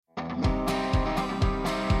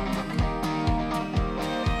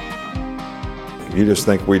You just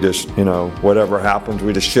think we just, whatever happens,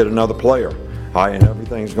 we just shit another player. And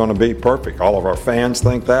everything's going to be perfect. All of our fans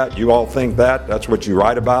think that. You all think that. That's what you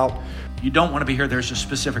write about. You don't want to be here. There's a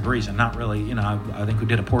specific reason. Not really, I think we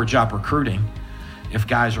did a poor job recruiting if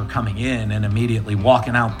guys are coming in and immediately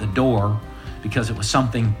walking out the door because it was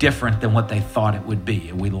something different than what they thought it would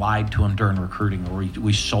be. We lied to them during recruiting, or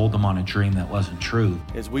we sold them on a dream that wasn't true.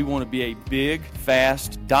 Is we want to be a big,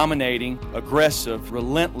 fast, dominating, aggressive,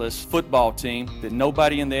 relentless football team that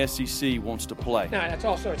nobody in the SEC wants to play. Now, that's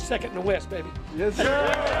also a second in the West, baby. Yes, sir.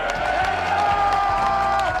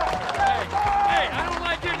 Hey, I don't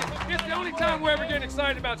like it. It's the only time we're ever getting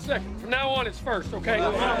excited about second. From now on, it's first, okay?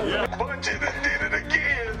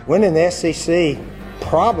 Winning the SEC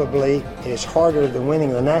probably is harder than winning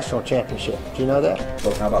the national championship. Do you know that?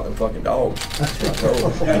 Well, how about them fucking dogs?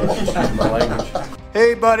 My language.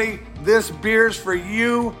 Hey, buddy, this beer's for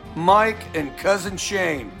you, Mike, and Cousin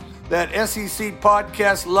Shane. That SEC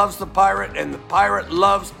podcast loves the Pirate, and the Pirate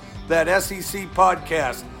loves that SEC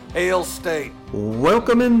podcast. Hail State.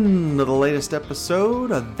 Welcome into the latest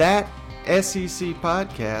episode of That SEC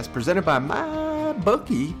Podcast, presented by my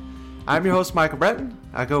bookie. I'm your host, Michael Bratton.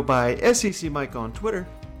 I go by SEC Mike on Twitter,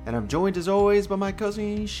 and I'm joined as always by my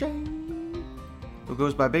cousin Shane, who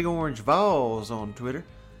goes by Big Orange Vols on Twitter.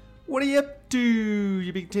 What are you up to,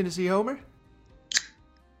 you big Tennessee homer?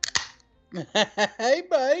 Hey,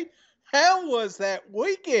 babe. How was that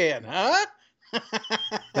weekend, huh?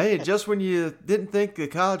 Hey, just when you didn't think the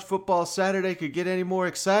college football Saturday could get any more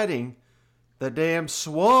exciting, the damn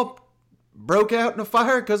swamp broke out in a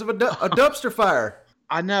fire because of a dumpster fire.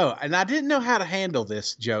 I know, and I didn't know how to handle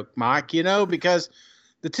this joke, Mike, because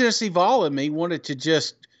the Tennessee Vol in me wanted to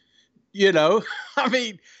just,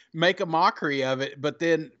 make a mockery of it. But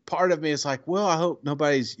then part of me is like, well, I hope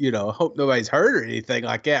nobody's hurt or anything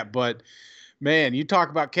like that. But, man, you talk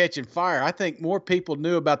about catching fire. I think more people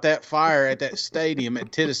knew about that fire at that stadium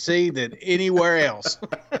at Tennessee than anywhere else.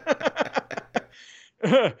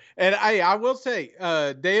 And I will say,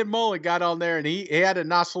 Dan Mullen got on there, and he had a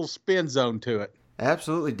nice little spin zone to it.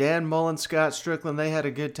 Absolutely. Dan Mullen, Scott Strickland, they had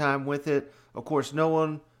a good time with it. Of course, no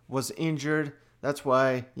one was injured. That's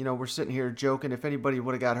why, we're sitting here joking. If anybody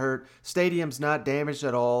would have got hurt, stadium's not damaged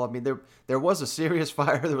at all. I mean, there was a serious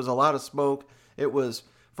fire. There was a lot of smoke. It was,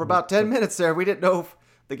 for about 10 minutes there, we didn't know if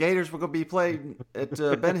the Gators were going to be playing at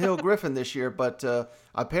Ben Hill Griffin this year. But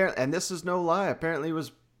apparently, and this is no lie, apparently it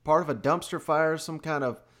was part of a dumpster fire, some kind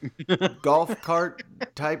of golf cart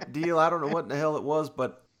type deal. I don't know what in the hell it was,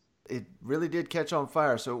 but it really did catch on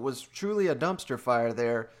fire. So it was truly a dumpster fire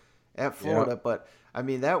there at Florida. Yep. But, I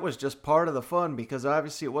mean, that was just part of the fun because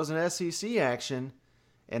obviously it wasn't SEC action.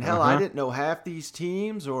 And, hell, I didn't know half these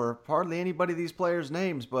teams or hardly anybody of these players'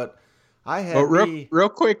 names. But I had real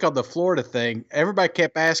quick on the Florida thing, everybody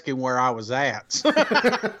kept asking where I was at.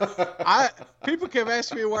 People kept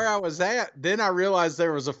asking me where I was at. Then I realized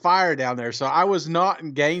there was a fire down there. So I was not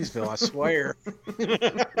in Gainesville, I swear.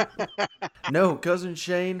 No, Cousin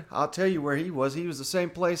Shane, I'll tell you where he was. He was the same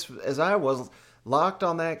place as I was, locked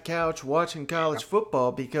on that couch watching college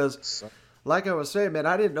football because, like I was saying, man,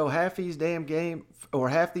 I didn't know half these damn games or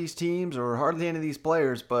half these teams or hardly any of these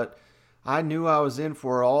players, but I knew I was in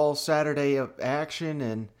for all Saturday of action,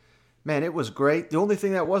 and, man, it was great. The only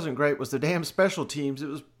thing that wasn't great was the damn special teams. It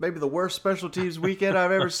was maybe the worst special teams weekend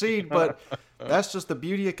I've ever seen, but that's just the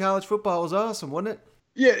beauty of college football. It was awesome, wasn't it?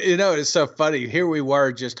 Yeah, it's so funny. Here we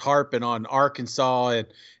were just harping on Arkansas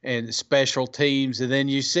and special teams, and then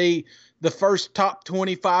you see the first top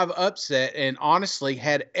 25 upset, and honestly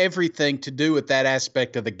had everything to do with that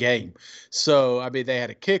aspect of the game. So, I mean, they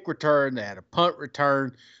had a kick return, they had a punt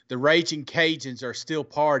return. The Raging Cajuns are still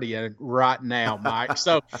partying right now, Mike.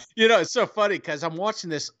 So, it's so funny because I'm watching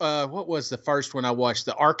this. What was the first one I watched?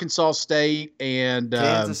 The Arkansas State and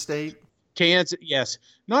Kansas State. Kansas, yes.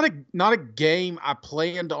 Not a game I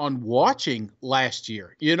planned on watching last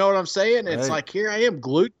year. You know what I'm saying? It's like, here I am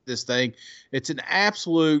glued to this thing. It's an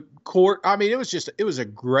absolute court. I mean, it was a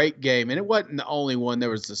great game. And it wasn't the only one. There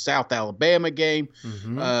was the South Alabama game,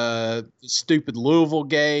 the stupid Louisville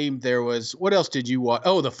game. There was, what else did you watch?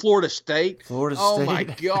 Oh, the Florida State. Oh my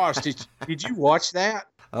gosh. Did you watch that?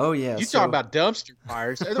 Oh, yeah. You talk about dumpster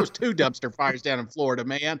fires. There was 2 dumpster fires down in Florida,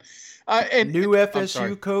 man. New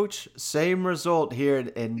FSU coach, same result here,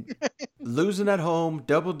 and losing at home,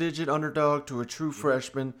 double-digit underdog to a true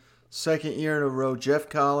freshman, second year in a row. Jeff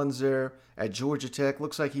Collins there at Georgia Tech.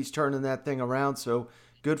 Looks like he's turning that thing around, so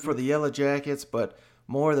good for the Yellow Jackets, but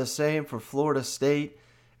more of the same for Florida State.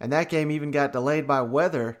 And that game even got delayed by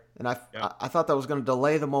weather, and I thought that was going to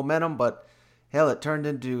delay the momentum, but hell, it turned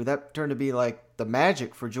to be like the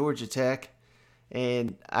magic for Georgia Tech.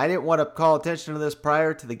 And I didn't want to call attention to this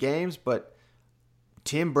prior to the games, but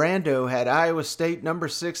Tim Brando had Iowa State number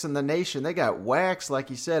 6 in the nation. They got waxed, like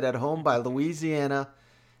you said, at home by Louisiana.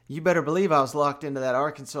 You better believe I was locked into that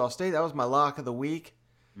Arkansas State. That was my lock of the week.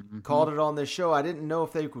 Mm-hmm. Called it on this show. I didn't know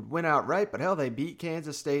if they could win outright, but hell, they beat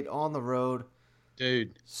Kansas State on the road.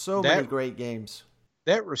 Dude. So many great games.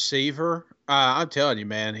 That receiver, I'm telling you,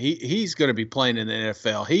 man, he's going to be playing in the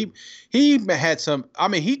NFL. He had some – I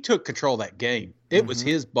mean, he took control of that game. It was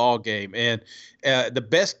his ball game. And the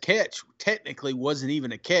best catch technically wasn't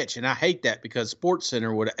even a catch. And I hate that because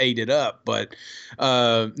SportsCenter would have ate it up. But,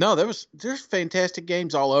 no, there's fantastic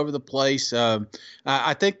games all over the place.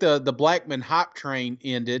 I think the Blackman hype train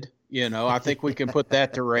ended. You know, I think we can put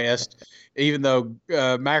that to rest, even though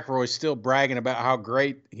McElroy's still bragging about how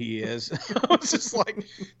great he is. It's just like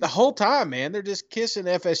the whole time, man, they're just kissing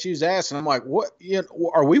FSU's ass. And I'm like, what? You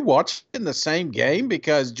know, are we watching the same game?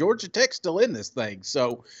 Because Georgia Tech's still in this thing.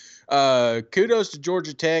 So kudos to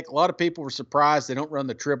Georgia Tech. A lot of people were surprised they don't run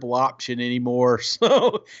the triple option anymore.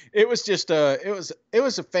 So it was just it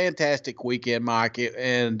was a fantastic weekend, Mike.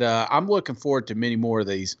 And I'm looking forward to many more of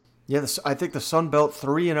these. Yeah, I think the Sun Belt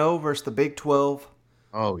 3-0 versus the Big 12.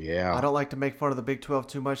 Oh, yeah. I don't like to make fun of the Big 12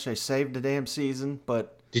 too much. They saved the damn season,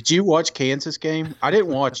 but... Did you watch Kansas game? I didn't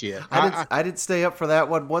watch it. I didn't stay up for that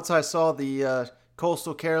one. Once I saw the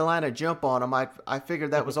Coastal Carolina jump on them, I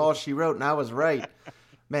figured that was all she wrote, and I was right.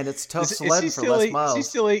 Man, it's tough sledding for Les Miles. Is he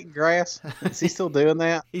still eating grass? Is he still doing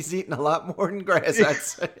that? He's eating a lot more than grass, I'd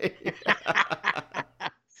say.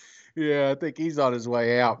 Yeah, I think he's on his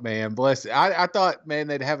way out, man. Bless it. I thought, man,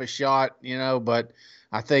 they'd have a shot, you know, but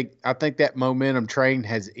I think that momentum train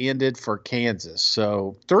has ended for Kansas.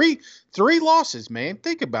 So three losses, man.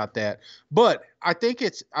 Think about that. But I think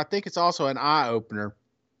it's also an eye opener,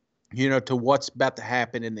 you know, to what's about to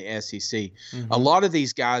happen in the SEC. Mm-hmm. A lot of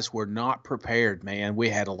these guys were not prepared, man. We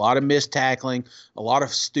had a lot of missed tackling, a lot of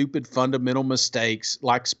stupid fundamental mistakes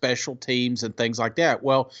like special teams and things like that.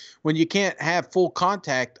 Well, when you can't have full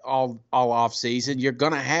contact all off season, you're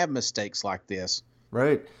going to have mistakes like this.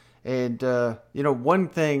 Right. And, you know, one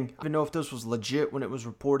thing, I don't know if this was legit when it was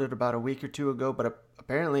reported about a week or two ago, but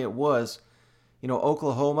apparently it was. You know,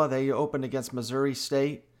 Oklahoma, they opened against Missouri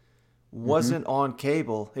State. Wasn't on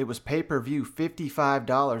cable. It was pay-per-view,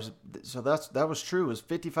 $55. So that was true. It was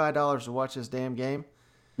 $55 to watch this damn game.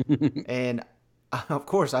 And, of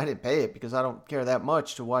course, I didn't pay it because I don't care that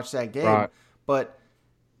much to watch that game. Right. But,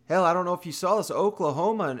 hell, I don't know if you saw this.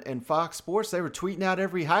 Oklahoma and Fox Sports, they were tweeting out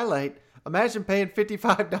every highlight. Imagine paying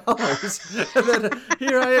 $55. And then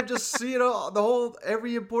here I am just seeing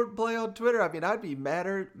every important play on Twitter. I mean, I'd be mad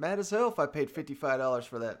as hell if I paid $55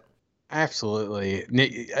 for that. Absolutely.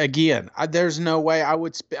 Again, there's no way I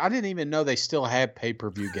would I didn't even know they still had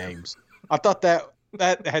pay-per-view games. I thought that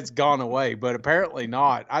has gone away, but apparently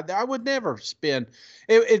not. I would never spend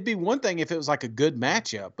it'd be one thing if it was like a good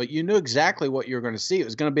matchup, but you knew exactly what you were going to see. It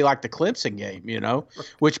was going to be like the Clemson game, you know,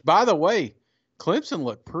 which, by the way, Clemson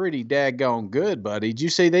looked pretty daggone good, buddy. Did you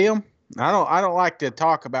see them? I don't like to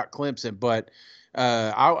talk about Clemson, but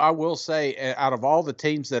I will say, out of all the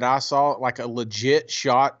teams that I saw, like a legit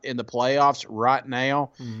shot in the playoffs right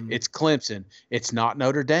now, it's Clemson. It's not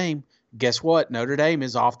Notre Dame. Guess what? Notre Dame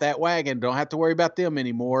is off that wagon. Don't have to worry about them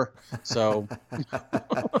anymore. So,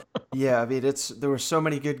 yeah, I mean, there were so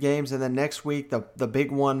many good games, and then next week the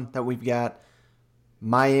big one that we've got,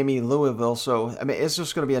 Miami, Louisville. So, I mean, it's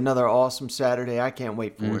just going to be another awesome Saturday. I can't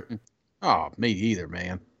wait for it. Oh, me either,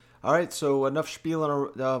 man. All right, so enough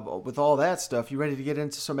spieling with all that stuff. You ready to get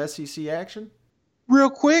into some SEC action? Real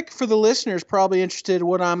quick, for the listeners probably interested in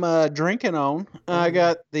what I'm drinking on, I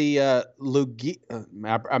got the Lugit.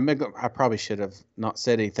 I probably should have not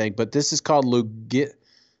said anything, but this is called Lugit.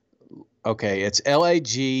 Okay, it's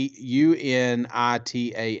Lagunnitas.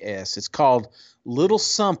 It's called Little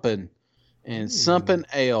Sumpin' and Sumpin'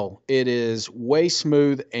 Ale. It is way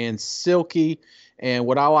smooth and silky. And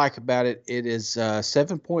what I like about it, it is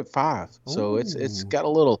 7.5. So it's got a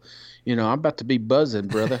little, you know, I'm about to be buzzing,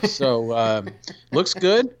 brother. So looks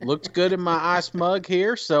good. Looks good in my ice mug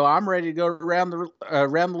here. So I'm ready to go around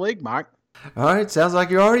the league, Mike. All right. Sounds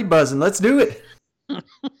like you're already buzzing. Let's do it.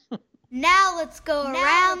 Now let's go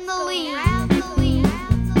around the league.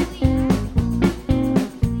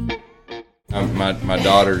 My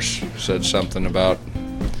daughters said something about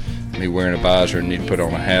me wearing a visor and need to put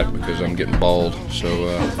on a hat because I'm getting bald. So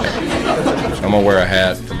I'm going to wear a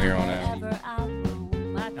hat from here on out.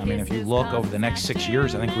 I mean, if you look over the next 6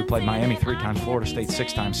 years, I think we played Miami 3 times, Florida State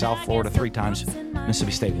 6 times, South Florida 3 times,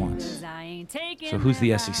 Mississippi State once. So who's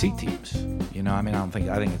the SEC teams? You know, I mean, I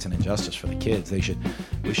think it's an injustice for the kids. We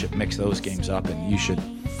should mix those games up, and you should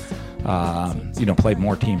played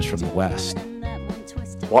more teams from the West.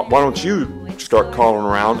 Why don't you start calling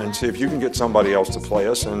around and see if you can get somebody else to play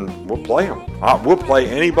us, and we'll play them. We'll play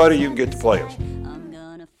anybody you can get to play us.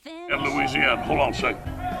 At Louisiana, hold on a second.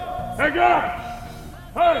 Hey guys!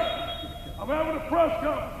 Hey! I'm having a press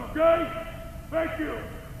conference, okay? Thank you.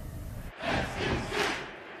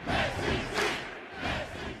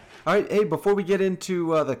 All right, hey, before we get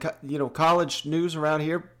into the college news around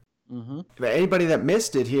here, anybody that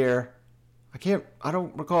missed it here, I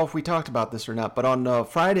don't recall if we talked about this or not, but on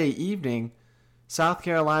Friday evening, South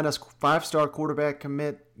Carolina's 5-star quarterback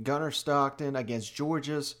commit Gunnar Stockton against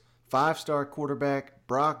Georgia's 5-star quarterback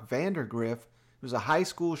Brock Vandergriff. It was a high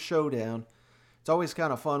school showdown. It's always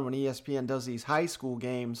kind of fun when ESPN does these high school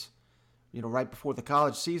games, right before the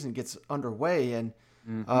college season gets underway. And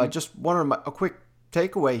just a quick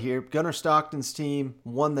takeaway here. Gunnar Stockton's team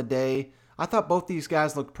won the day. I thought both these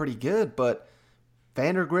guys looked pretty good, but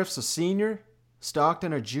Vandergriff's a senior,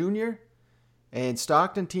 Stockton a junior, and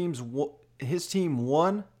his team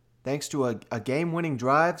won thanks to a game-winning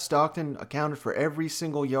drive. Stockton accounted for every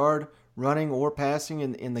single yard running or passing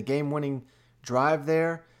in the game-winning drive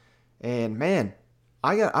there. And man,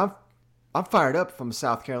 I'm fired up from a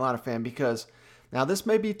South Carolina fan, because now this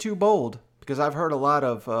may be too bold, because I've heard a lot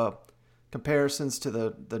of comparisons to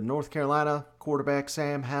the North Carolina quarterback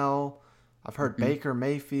Sam Howell. I've heard Baker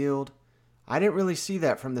Mayfield. I didn't really see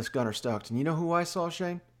that from this Gunnar Stockton. You know who I saw,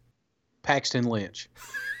 Shane? Paxton Lynch.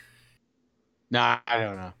 No, I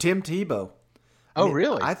don't know. Tim Tebow.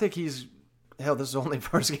 Really? I think this is the only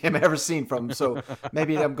first game I've ever seen from him, so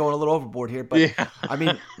maybe I'm going a little overboard here. But, yeah.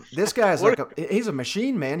 This guy is he's a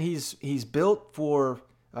machine, man. He's built for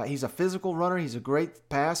he's a physical runner. He's a great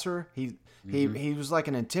passer. He was like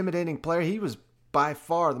an intimidating player. He was by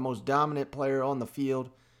far the most dominant player on the field.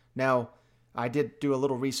 Now, I did do a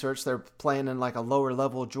little research. They're playing in like a lower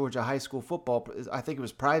level Georgia high school football. I think it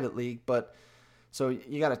was private league, but so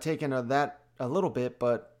you got to take into that a little bit.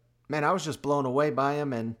 But man, I was just blown away by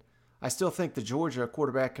him, and I still think the Georgia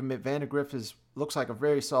quarterback commit Vandergriff looks like a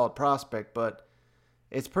very solid prospect, but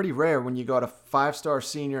it's pretty rare when you got a 5-star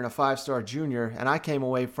senior and a 5-star junior, and I came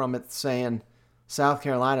away from it saying South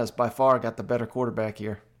Carolina's by far got the better quarterback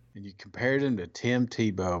here. And you compared him to Tim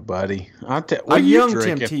Tebow, buddy. A young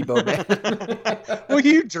Tim Tebow, man. What are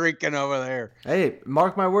you drinking over there? Hey,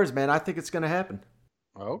 mark my words, man. I think it's going to happen.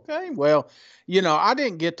 Okay. Well, I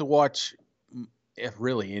didn't get to watch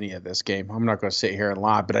really any of this game. I'm not going to sit here and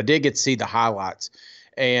lie, but I did get to see the highlights.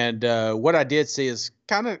 And what I did see is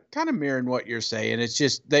kind of mirroring what you're saying. It's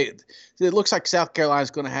just it looks like South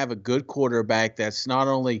Carolina's going to have a good quarterback that's not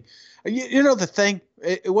only the thing,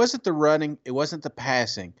 it wasn't the running, it wasn't the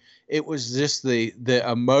passing. It was just the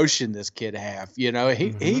emotion this kid have.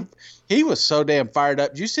 He was so damn fired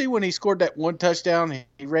up. Did you see when he scored that one touchdown?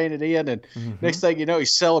 He ran it in, and next thing you know,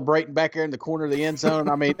 he's celebrating back there in the corner of the end zone.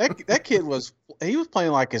 I mean, that kid was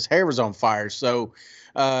playing like his hair was on fire. So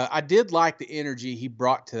I did like the energy he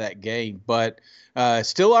brought to that game. But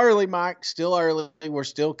still early, Mike. Still early. We're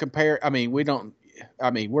still comparing.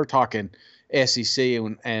 We're talking SEC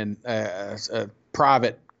and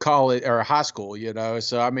private college or high school,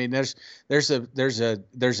 So there's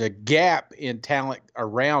a gap in talent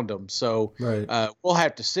around them. So right. We'll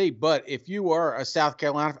have to see. But if you are a South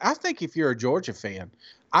Carolina, I think if you're a Georgia fan,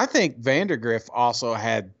 I think Vandergriff also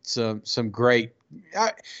had some great.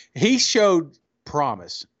 He showed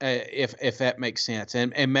promise, if that makes sense,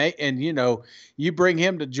 and you bring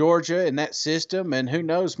him to Georgia in that system, and who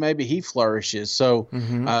knows, maybe he flourishes. So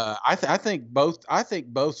I think both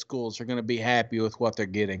schools are going to be happy with what they're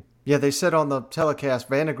getting. Yeah, they said on the telecast,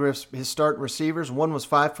 Vandergriff's his starting receivers, one was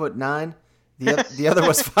 5'9", the other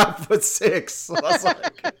was 5'6". So I was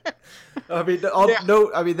like,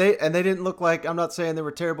 they didn't look like. I'm not saying they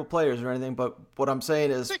were terrible players or anything, but what I'm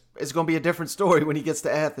saying is it's going to be a different story when he gets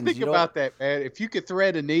to Athens. Think about that, man. If you could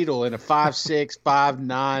thread a needle in a 5'6",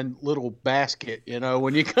 5'9" little basket,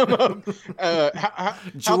 when you come up, how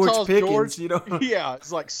tall is Pickens, George? Yeah,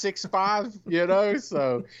 it's like 6'5",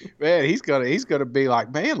 So, man, he's gonna be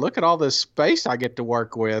like, man, look at all this space I get to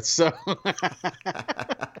work with. So.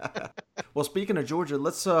 Well, speaking of Georgia,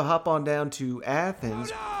 let's hop on down to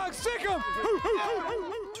Athens,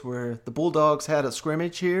 where the Bulldogs had a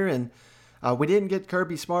scrimmage here, and we didn't get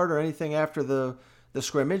Kirby Smart or anything after the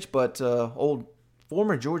scrimmage, but old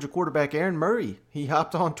former Georgia quarterback Aaron Murray, he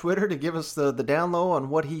hopped on Twitter to give us the down low on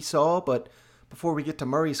what he saw. But before we get to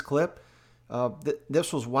Murray's clip,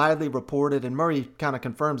 this was widely reported, and Murray kind of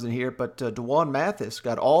confirms it here, but DeJuan Mathis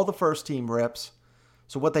got all the first-team reps.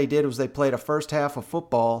 So what they did was they played a first half of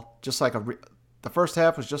football, the first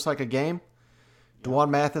half was just like a game. Dwan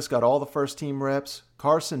Mathis got all the first-team reps.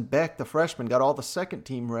 Carson Beck, the freshman, got all the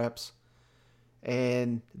second-team reps.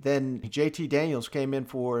 And then JT Daniels came in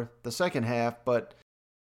for the second half, but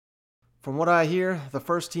from what I hear, the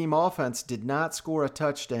first-team offense did not score a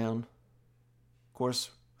touchdown. Of course,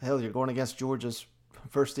 hell, you're going against Georgia's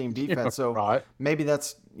first-team defense, so right. Maybe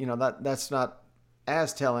that's that's not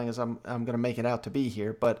as telling as I'm going to make it out to be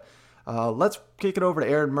here. But let's kick it over to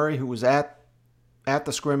Aaron Murray, who was at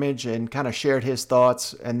the scrimmage and kind of shared his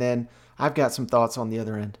thoughts, and then I've got some thoughts on the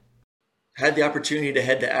other end. Had the opportunity to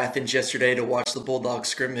head to Athens yesterday to watch the Bulldogs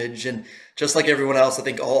scrimmage, and just like everyone else, I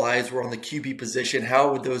think all eyes were on the QB position.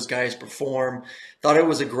 How would those guys perform? Thought it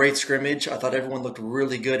was a great scrimmage. I thought everyone looked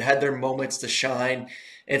really good, had their moments to shine.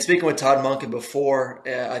 And speaking with Todd Monken before,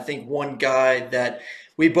 I think one guy that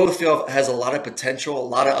we both feel has a lot of potential, a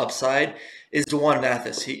lot of upside, is Dwan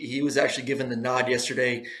Mathis. He was actually given the nod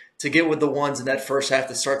yesterday to get with the ones in that first half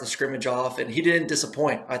to start the scrimmage off, and he didn't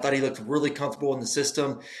disappoint. I thought he looked really comfortable in the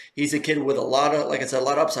system. He's a kid with a lot of, like I said, a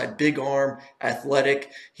lot of upside, big arm,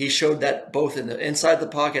 athletic. He showed that both in the inside the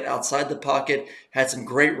pocket, outside the pocket, had some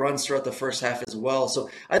great runs throughout the first half as well.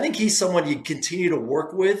 So I think he's someone you continue to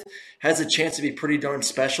work with, has a chance to be pretty darn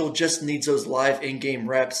special, just needs those live in-game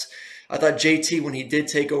reps. I thought JT, when he did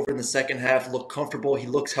take over in the second half, looked comfortable. He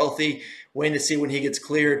looks healthy. Waiting to see when he gets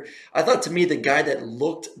cleared. I thought, to me, the guy that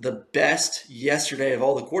looked the best yesterday of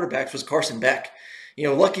all the quarterbacks was Carson Beck. You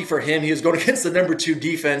know, lucky for him, he was going against the number 2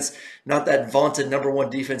 defense, not that vaunted number 1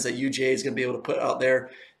 defense that UGA is going to be able to put out there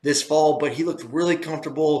this fall, but he looked really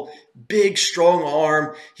comfortable, big, strong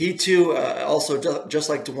arm. He, too, also, just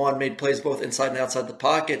like Dwan, made plays both inside and outside the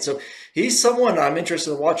pocket. So he's someone I'm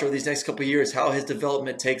interested in watching over these next couple of years, how his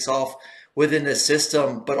development takes off within the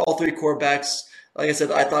system. But all 3 quarterbacks, like I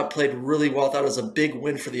said, I thought played really well. I thought it was a big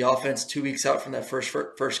win for the offense 2 weeks out from that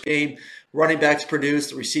first game. Running backs produced.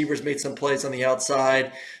 The receivers made some plays on the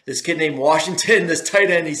outside. This kid named Washington, this tight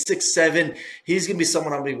end, he's 6'7". He's going to be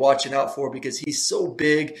someone I'm going to be watching out for because he's so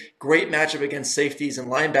big. Great matchup against safeties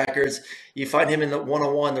and linebackers. You find him in the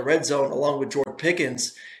one-on-one, the red zone, along with George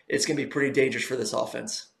Pickens. It's going to be pretty dangerous for this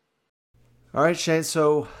offense. All right, Shane.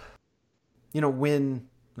 So, when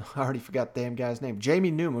I already forgot the damn guy's name.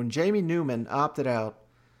 Jamie Newman. When Jamie Newman opted out,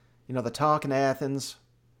 the talk in Athens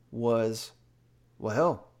was, well,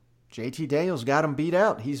 hell, JT Daniels got him beat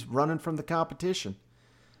out. He's running from the competition.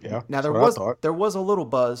 Yeah. Now there was a little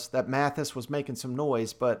buzz that Mathis was making some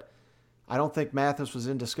noise, but I don't think Mathis was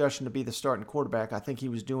in discussion to be the starting quarterback. I think he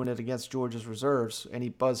was doing it against Georgia's reserves, any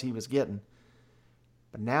buzz he was getting.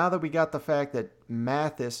 But now that we got the fact that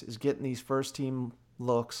Mathis is getting these first-team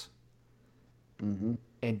looks,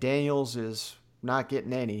 and Daniels is not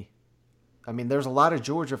getting any. I mean, there's a lot of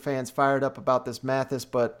Georgia fans fired up about this Mathis,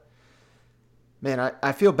 but man,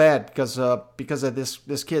 I feel bad because of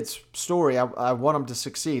this kid's story. I want him to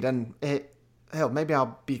succeed, and hell, maybe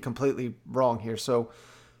I'll be completely wrong here.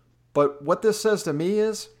 But what this says to me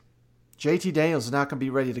is JT Daniels is not going to be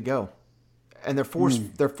ready to go, and they're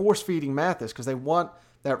force feeding Mathis because they want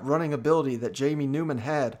that running ability that Jamie Newman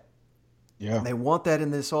had. Yeah, and they want that in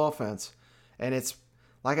this offense, and it's.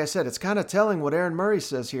 Like I said, it's kind of telling what Aaron Murray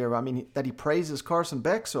says here. I mean, that he praises Carson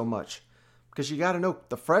Beck so much. Because you got to know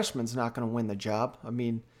the freshman's not going to win the job. I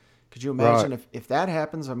mean, could you imagine if that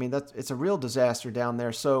happens? I mean, it's a real disaster down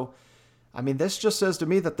there. So, I mean, this just says to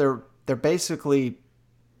me that they're basically,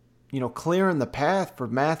 clearing the path for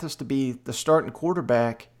Mathis to be the starting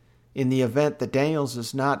quarterback in the event that Daniels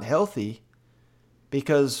is not healthy.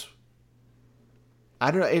 Because,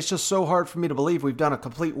 I don't know, it's just so hard for me to believe we've done a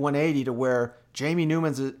complete 180 to where Jamie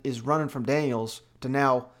Newman is running from Daniels to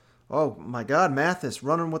now, oh my God, Mathis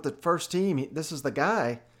running with the first team. This is the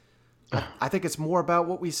guy. I think it's more about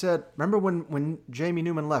what we said. Remember when Jamie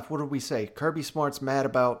Newman left, what did we say? Kirby Smart's mad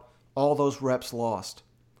about all those reps lost.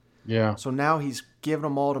 Yeah. So now he's giving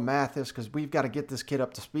them all to Mathis because we've got to get this kid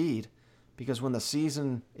up to speed because when the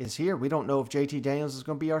season is here, we don't know if JT Daniels is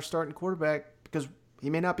going to be our starting quarterback because he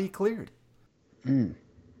may not be cleared.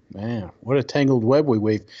 Man, what a tangled web we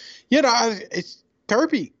weave.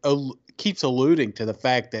 Kirby keeps alluding to the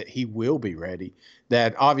fact that he will be ready,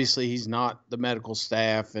 that obviously he's not the medical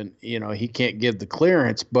staff and, he can't give the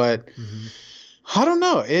clearance, but I don't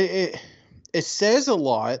know. It says a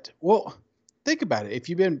lot. Well, think about it. If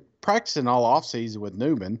you've been practicing all offseason with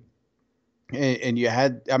Newman and you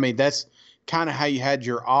had, that's kind of how you had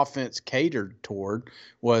your offense catered toward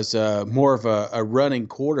was more of a running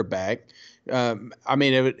quarterback.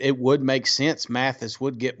 It would make sense Mathis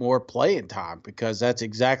would get more playing time because that's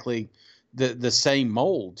exactly the same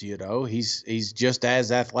mold, He's just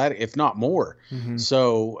as athletic, if not more.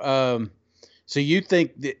 So So you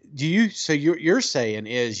think that you're saying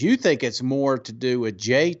is you think it's more to do with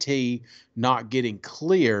JT not getting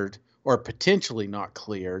cleared or potentially not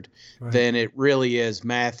cleared than it really is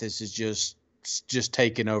Mathis is just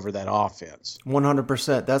taking over that offense.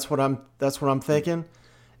 100%. That's what I'm thinking.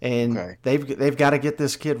 And they've got to get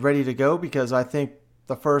this kid ready to go, because I think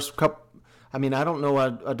the first couple, I mean, I don't know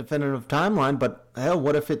a definitive timeline, but hell,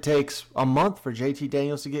 what if it takes a month for JT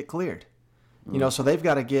Daniels to get cleared? You know, so they've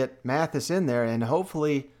got to get Mathis in there, and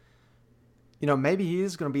hopefully, you know, maybe he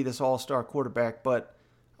is going to be this all-star quarterback, but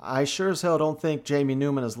I sure as hell don't think Jamie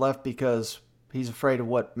Newman has left because he's afraid of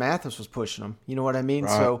what Mathis was pushing him. You know what I mean?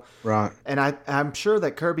 Right. And I'm sure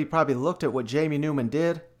that Kirby probably looked at what Jamie Newman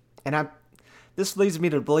did, and this leads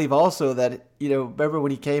me to believe also that, you know, remember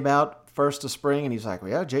when he came out first of spring and he's like,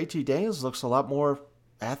 well, yeah, JT Daniels looks a lot more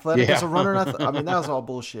athletic as a runner. I mean, that was all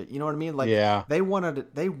bullshit. You know what I mean? Like, they want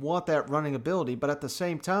that running ability, but at the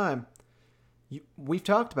same time, we've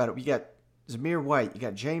talked about it. You got Zamir White, you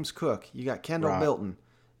got James Cook, you got Kendall Milton.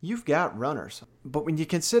 You've got runners. But when you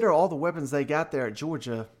consider all the weapons they got there at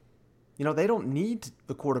Georgia, you know, they don't need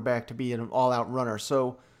the quarterback to be an all-out runner.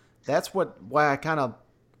 So that's why I kind of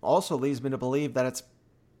also leads me to believe that it's,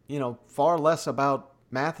 you know, far less about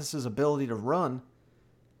Mathis's ability to run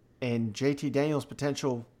and JT Daniels'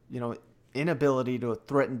 potential, you know, inability to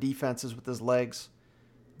threaten defenses with his legs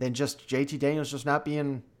than just JT Daniels just not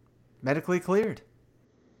being medically cleared.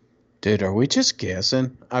 Dude, are we just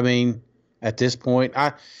guessing? I mean, at this point,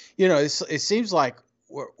 it seems like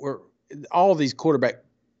we're all these quarterback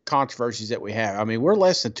controversies that we have. I mean, we're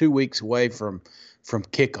less than 2 weeks away from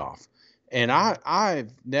kickoff, and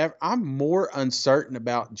I'm more uncertain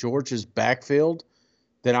about Georgia's backfield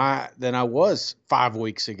than I was 5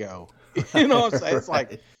 weeks ago. You know what I'm saying? It's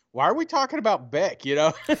like, why are we talking about Beck? You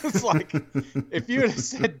know, it's like if you had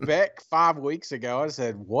said Beck 5 weeks ago, I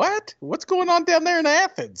said, what? What's going on down there in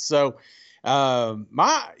Athens? So,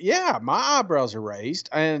 my eyebrows are raised,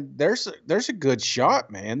 and there's a good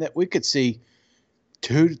shot, man, that we could see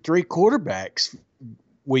 2 to 3 quarterbacks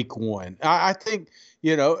week one. I think,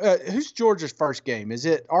 you know, who's Georgia's first game? Is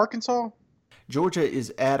it Arkansas? Georgia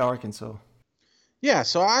is at Arkansas. Yeah,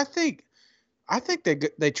 so I think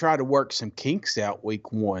they try to work some kinks out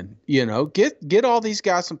week one. You know, get all these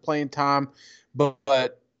guys some playing time,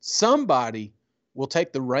 but somebody will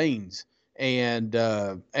take the reins, and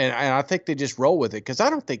I think they just roll with it, because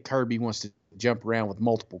I don't think Kirby wants to jump around with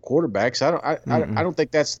multiple quarterbacks. I don't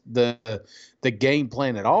think that's the game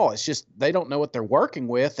plan at all. It's just they don't know what they're working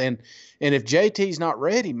with, and if JT's not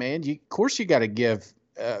ready, man, of course you got to give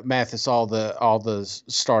Mathis all the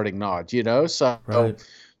starting nods, you know. So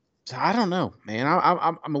I don't know, man.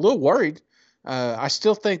 I'm a little worried. I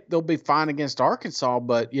still think they'll be fine against Arkansas,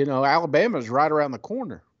 but you know, Alabama's right around the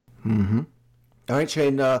corner. Mm-hmm. All right,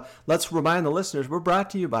 Shane. Let's remind the listeners we're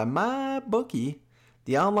brought to you by MyBookie,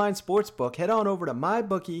 the online sports book. Head on over to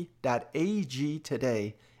mybookie.ag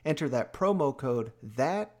today. Enter that promo code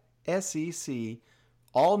ThatSEC.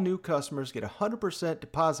 All new customers get a 100%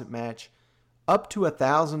 deposit match up to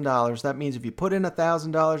 $1,000. That means if you put in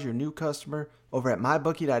 $1,000, you're a new customer over at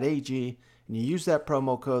mybookie.ag, and you use that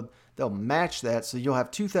promo code, they'll match that, so you'll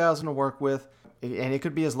have $2,000 to work with, and it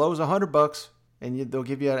could be as low as $100, and they'll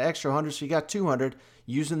give you an extra $100, so you got $200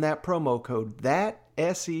 using that promo code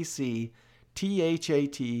ThatSEC,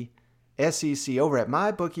 ThatSEC, over at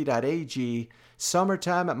mybookie.ag.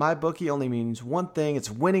 Summertime at MyBookie only means one thing: it's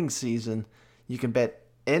winning season. You can bet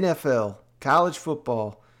NFL, college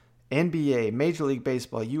football, NBA, Major League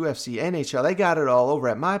Baseball, UFC, NHL. They got it all over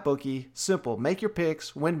at MyBookie. Simple. Make your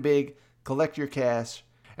picks, win big, collect your cash.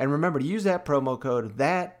 And remember to use that promo code,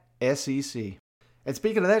 ThatSEC. And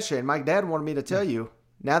speaking of that, Shane, my dad wanted me to tell you,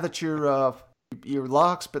 now that you're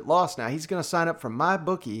lost but lost now, he's going to sign up for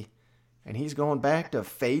MyBookie, and he's going back to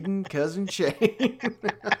fading Cousin Shane.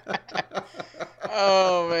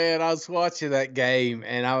 Oh, man, I was watching that game,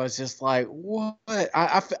 and I was just like, what?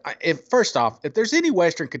 First off, if there's any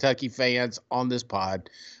Western Kentucky fans on this pod,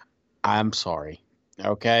 I'm sorry,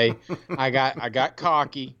 okay? I got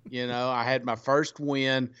cocky, you know. I had my first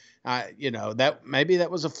win. Maybe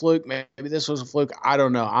that was a fluke. Maybe this was a fluke. I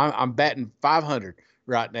don't know. I'm batting 500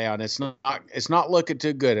 right now, and it's not looking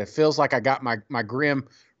too good. It feels like I got my Grim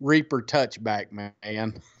Reaper touch back,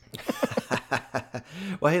 man.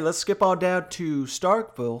 Well, hey, let's skip on down to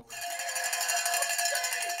Starkville,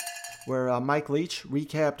 where Mike Leach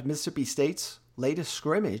recapped Mississippi State's latest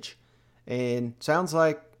scrimmage. And sounds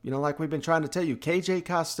like, you know, like we've been trying to tell you, KJ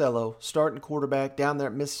Costello, starting quarterback down there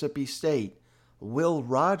at Mississippi State. Will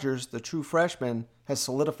Rogers, the true freshman, has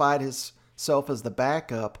solidified himself as the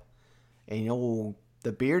backup. And, you know,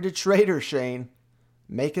 the bearded Schrader, Shane,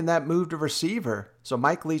 making that move to receiver. So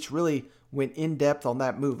Mike Leach really went in depth on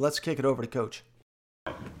that move. Let's kick it over to Coach.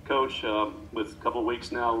 Coach, with a couple of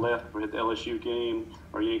weeks now left for the LSU game,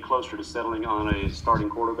 are you any closer to settling on a starting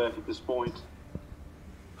quarterback at this point?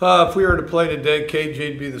 If we were to play today,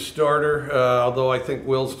 KJ'd be the starter, although I think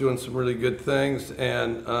Will's doing some really good things,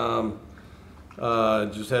 and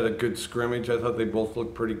just had a good scrimmage. I thought they both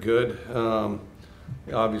looked pretty good.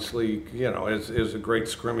 Obviously, it was a great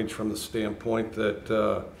scrimmage from the standpoint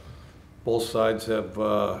that both sides have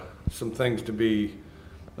some things to be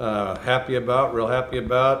real happy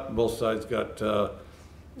about. Both sides got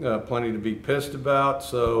plenty to be pissed about.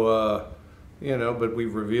 So, but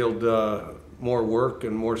we've revealed more work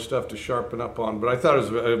and more stuff to sharpen up on. But I thought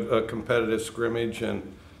it was a competitive scrimmage,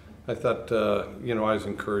 and I thought, I was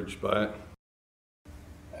encouraged by it.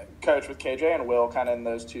 Coach, with KJ and Will kind of in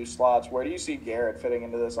those two slots, where do you see Garrett fitting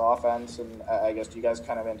into this offense? And I guess, do you guys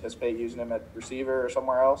kind of anticipate using him at receiver or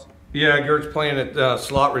somewhere else? Yeah, Garrett's playing at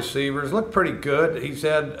slot receivers. Looked pretty good. He's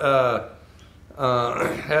had a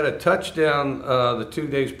touchdown the 2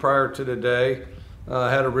 days prior to today.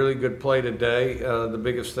 Had a really good play today. The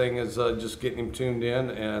biggest thing is just getting him tuned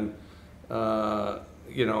in, and I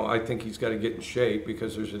think he's got to get in shape,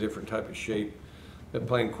 because there's a different type of shape at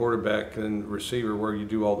playing quarterback and receiver where you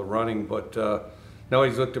do all the running. But no,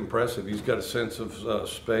 he's looked impressive. He's got a sense of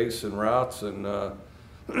space and routes, and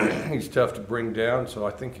he's tough to bring down. So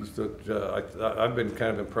I think he's looked. I've been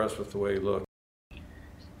kind of impressed with the way he looked.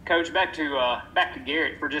 Coach, back to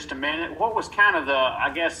Garrett for just a minute. What was kind of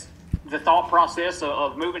the thought process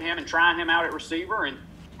of moving him and trying him out at receiver, and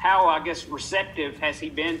how, receptive has he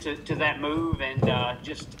been to that move, and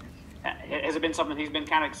has it been something he's been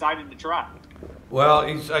kind of excited to try? Well,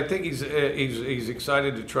 I think he's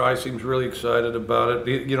excited to try. Seems really excited about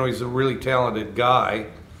it. He's a really talented guy,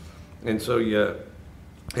 and so you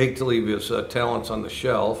hate to leave his talents on the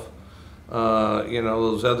shelf.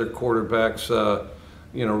 Those other quarterbacks,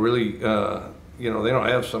 really, they don't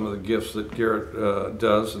have some of the gifts that Garrett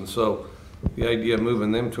does, and so the idea of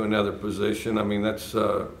moving them to another position, that's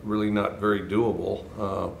really not very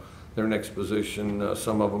doable. Their next position,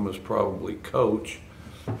 some of them is probably coach,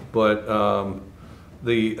 but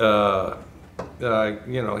he's a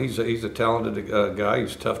talented guy.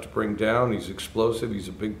 He's tough to bring down. He's explosive. He's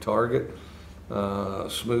a big target,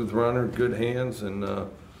 smooth runner, good hands, and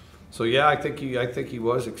so yeah, I think he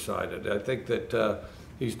was excited. I think that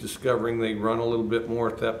he's discovering they run a little bit more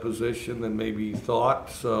at that position than maybe he thought.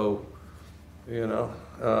 So,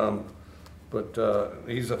 but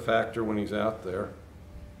he's a factor when he's out there.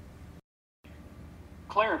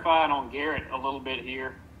 Clarifying on Garrett a little bit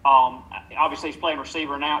here. Obviously, he's playing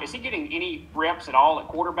receiver now. Is he getting any reps at all at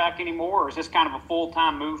quarterback anymore, or is this kind of a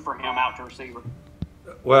full-time move for him out to receiver?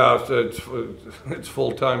 Well, it's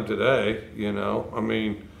full-time today,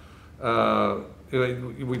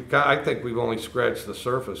 I think we've only scratched the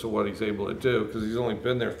surface of what he's able to do, because he's only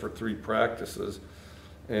been there for 3 practices,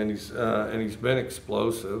 and he's been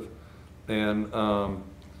explosive, and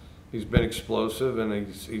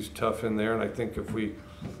he's tough in there. And I think if we,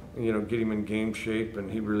 get him in game shape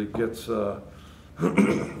and he really gets in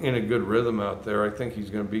a good rhythm out there, I think he's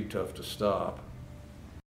going to be tough to stop.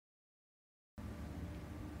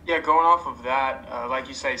 Yeah, going off of that, like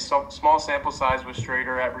you say, small sample size with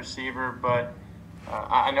Schrader at receiver, but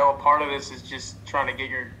I know a part of this is just trying to get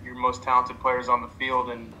your most talented players on the field,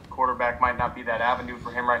 and quarterback might not be that avenue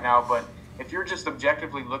for him right now. But if you're just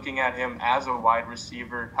objectively looking at him as a wide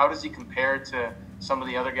receiver, how does he compare to some of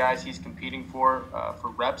the other guys he's competing for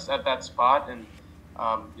reps at that spot? And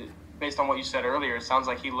based on what you said earlier, it sounds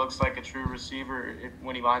like he looks like a true receiver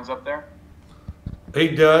when he lines up there. He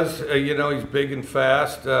does. He's big and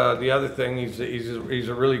fast. The other thing, he's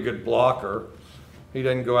a really good blocker. He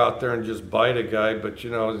doesn't go out there and just bite a guy, but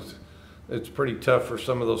it's pretty tough for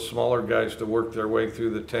some of those smaller guys to work their way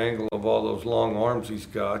through the tangle of all those long arms he's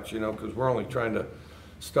got. Because we're only trying to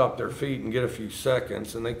stop their feet and get a few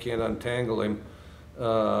seconds, and they can't untangle him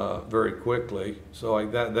very quickly. So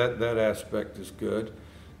that aspect is good.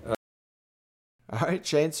 All right,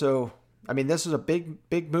 Shane. So, this is a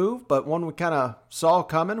big move, but one we kind of saw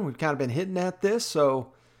coming. We've kind of been hitting at this.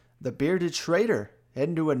 So the bearded Schrader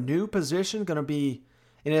heading to a new position, it's going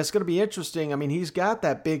to be interesting. He's got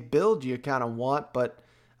that big build you kind of want, but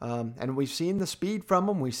and we've seen the speed from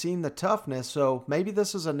him. We've seen the toughness. So maybe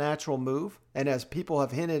this is a natural move. And as people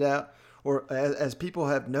have hinted at, or as people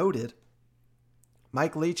have noted,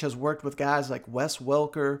 Mike Leach has worked with guys like Wes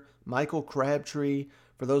Welker, Michael Crabtree.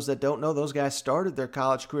 For those that don't know, those guys started their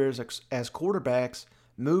college careers as quarterbacks,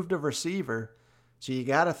 moved to receiver. So you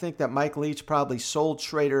got to think that Mike Leach probably sold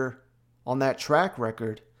Schrader on that track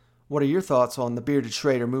record. What are your thoughts on the bearded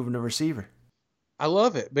Schrader moving to receiver? I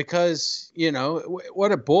love it because,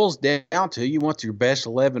 what it boils down to, you want your best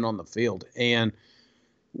 11 on the field. And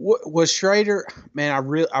was Schrader, man,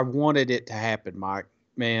 I wanted it to happen, Mike.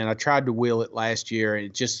 Man, I tried to will it last year, and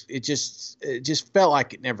it just felt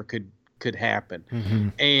like it never could happen. Mm-hmm.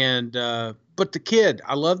 And but the kid,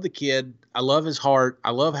 I love the kid. I love his heart.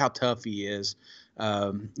 I love how tough he is.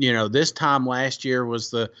 This time last year was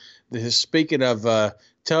the speaking of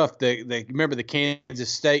tough. They remember the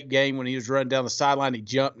Kansas State game when he was running down the sideline. He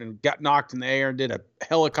jumped and got knocked in the air and did a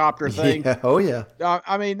helicopter thing. Yeah. Oh yeah.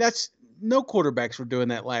 I mean, that's no quarterbacks were doing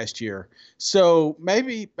that last year. So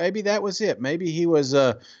maybe that was it. Maybe he was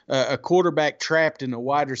a quarterback trapped in a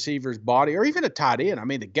wide receiver's body, or even a tight end. I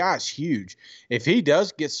mean, the guy's huge. If he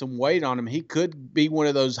does get some weight on him, he could be one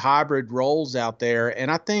of those hybrid roles out there.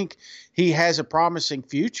 And I think he has a promising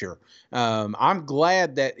future. I'm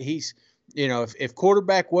glad that he's, if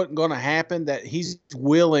quarterback wasn't going to happen, that he's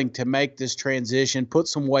willing to make this transition, put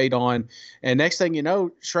some weight on. And next thing you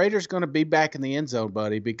know, Schrader's going to be back in the end zone,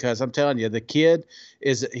 buddy, because I'm telling you, the kid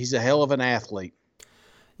he's a hell of an athlete.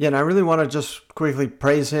 Yeah, and I really want to just quickly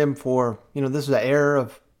praise him for, this is an era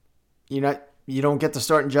of, you don't get the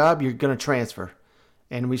starting job, you're going to transfer.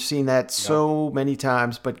 And we've seen that so many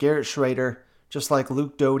times. But Garrett Schrader, just like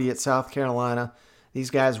Luke Doty at South Carolina,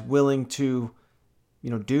 these guys willing to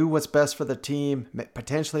do what's best for the team,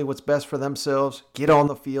 potentially what's best for themselves, get on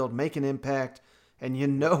the field, make an impact, and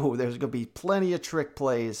there's going to be plenty of trick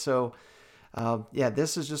plays. So,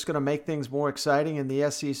 this is just going to make things more exciting in the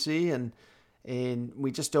SEC, and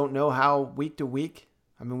we just don't know how week to week.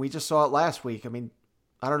 I mean, we just saw it last week. I mean,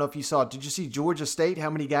 I don't know if you saw it. Did you see Georgia State,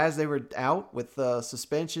 how many guys they were out with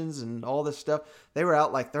suspensions and all this stuff? They were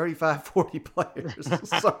out like 35, 40 players.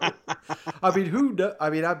 So,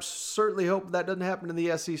 I'm certainly hoping that doesn't happen in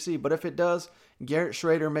the SEC. But if it does, Garrett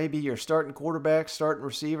Schrader may be your starting quarterback, starting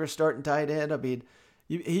receiver, starting tight end. I mean,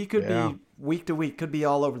 he could be week to week, could be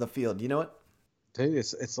all over the field. You know what? Dude,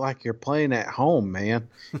 it's like you're playing at home, man.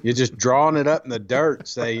 You're just drawing it up in the dirt.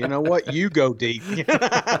 Say, you know what? You go deep.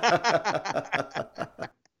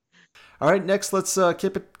 All right, next let's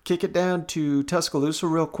kick it down to Tuscaloosa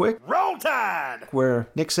real quick. Roll Tide! Where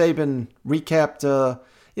Nick Saban recapped,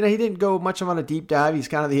 he didn't go much on a deep dive. He's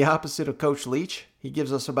kind of the opposite of Coach Leach. He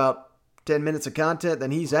gives us about 10 minutes of content,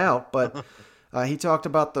 then he's out. But he talked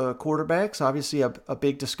about the quarterbacks. Obviously, a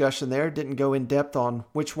big discussion there. Didn't go in depth on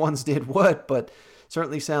which ones did what, but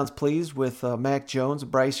certainly sounds pleased with Mac Jones,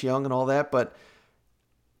 Bryce Young, and all that. But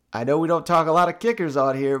I know we don't talk a lot of kickers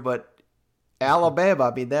on here, but Alabama,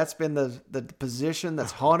 I mean, that's been the position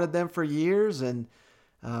that's haunted them for years. And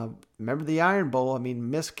remember the Iron Bowl? I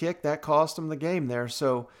mean, missed kick, that cost them the game there.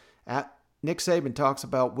 So Nick Saban talks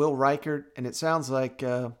about Will Reichert, and it sounds like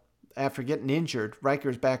after getting injured,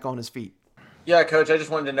 Reichert's back on his feet. Yeah, Coach, I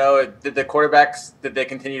just wanted to know, did the quarterbacks, did they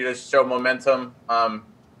continue to show momentum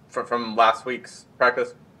from last week's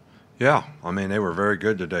practice? Yeah, I mean, they were very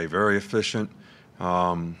good today, very efficient,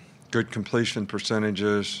 good completion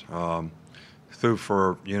percentages, threw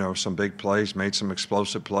for, some big plays, made some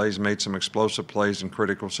explosive plays in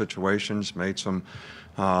critical situations, made some,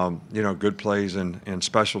 good plays in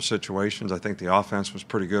special situations. I think the offense was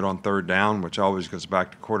pretty good on third down, which always goes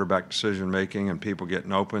back to quarterback decision-making and people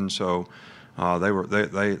getting open. So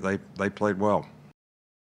they played well.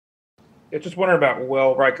 Yeah, just wondering about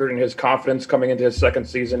Will Reichert and his confidence coming into his second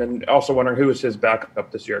season, and also wondering who is his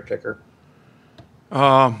backup this year at kicker.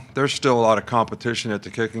 There's still a lot of competition at the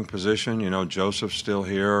kicking position. Joseph's still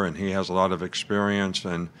here, and he has a lot of experience,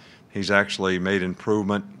 and he's actually made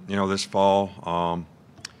improvement, this fall.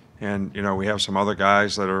 And we have some other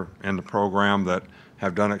guys that are in the program that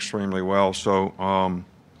have done extremely well. So,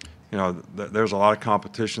 there's a lot of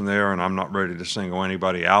competition there, and I'm not ready to single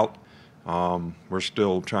anybody out. We're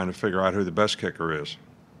still trying to figure out who the best kicker is.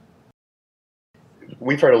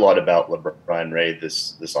 We've heard a lot about LeBron Ray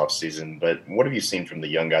this offseason, but what have you seen from the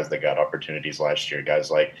young guys that got opportunities last year? Guys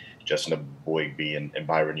like Justin Boygby and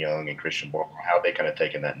Byron Young and Christian Barr, how are they kind of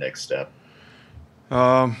taking that next step?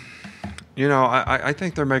 I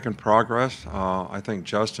think they're making progress. I think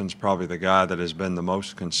Justin's probably the guy that has been the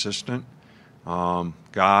most consistent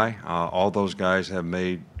guy. All those guys have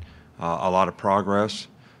made a lot of progress.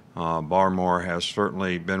 Barmore has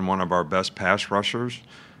certainly been one of our best pass rushers.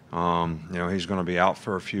 He's going to be out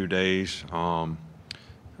for a few days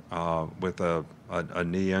with a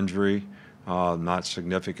knee injury, not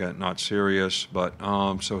significant, not serious, but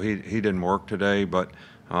so he didn't work today, but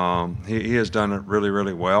he has done it really,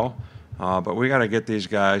 really well. But we got to get these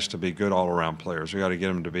guys to be good all-around players. We got to get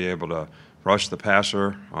them to be able to rush the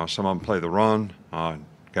passer. Some of them play the run.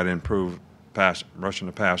 Got to improve rushing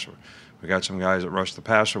the passer. We got some guys that rush the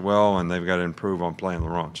passer well, and they've got to improve on playing the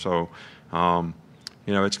run. So,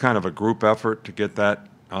 it's kind of a group effort to get that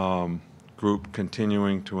group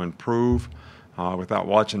continuing to improve. Without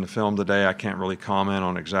watching the film today, I can't really comment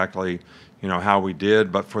on exactly, how we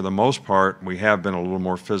did. But for the most part, we have been a little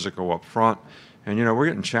more physical up front. And, we're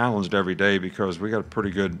getting challenged every day because we got a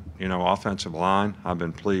pretty good, offensive line. I've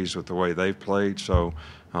been pleased with the way they've played. So,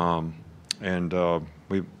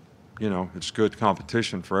 it's good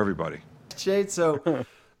competition for everybody. Shade, so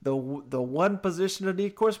the one position of need,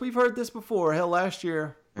 of course, we've heard this before. Hell, last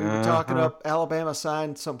year we were talking up Alabama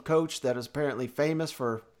signed some coach that is apparently famous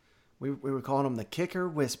for, we were calling him the kicker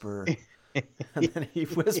whisperer. And then he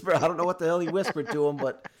whispered, I don't know what the hell he whispered to him,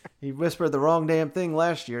 but he whispered the wrong damn thing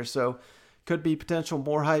last year. So could be potential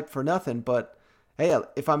more hype for nothing. But hey,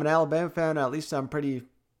 if I'm an Alabama fan, at least I'm pretty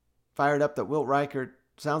fired up that Wilt Reichert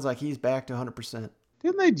sounds like he's back to 100%.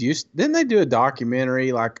 Didn't they do a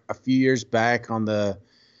documentary like a few years back on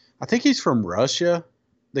I think he's from Russia,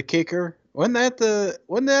 the kicker. Wasn't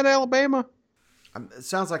that Alabama? It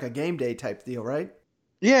sounds like a game day type deal, right?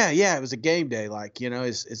 Yeah, it was a game day. Like,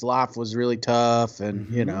 his life was really tough, and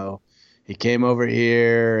he came over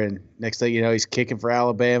here, and next thing you know, he's kicking for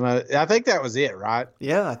Alabama. I think that was it, right?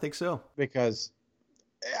 Yeah, I think so. Because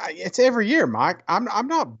it's every year, Mike. I'm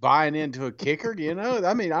not buying into a kicker,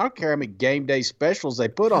 I mean, I don't care how many game day specials they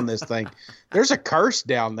put on this thing. There's a curse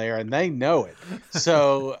down there, and they know it.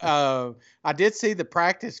 So I did see the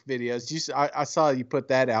practice videos. I saw you put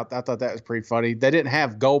that out. I thought that was pretty funny. They didn't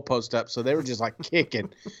have goalpost up, so they were just like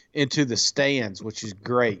kicking into the stands, which is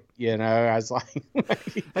great. I was like,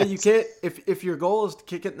 hey, you can't if your goal is to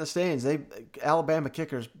kick it in the stands. Alabama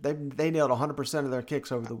kickers they nailed 100% of their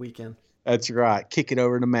kicks over the weekend. That's right. Kick it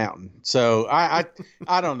over the mountain. So I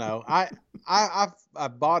don't know.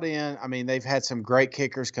 I've bought in. I mean, they've had some great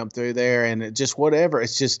kickers come through there, and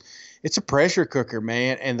it's a pressure cooker,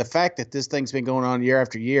 man. And the fact that this thing's been going on year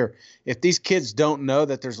after year, if these kids don't know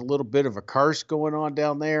that there's a little bit of a curse going on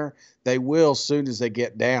down there, they will as soon as they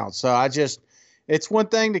get down. So it's one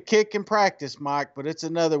thing to kick in practice, Mike, but it's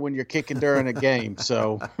another when you're kicking during a game.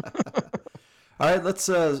 So. All right, let's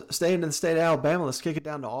stay in the state of Alabama. Let's kick it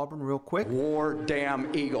down to Auburn real quick. War damn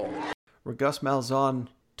eagle. Where Gus Malzahn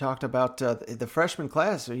talked about the freshman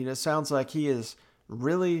class. So, it sounds like he is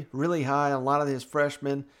really, really high on a lot of his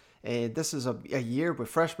freshmen. And this is a year where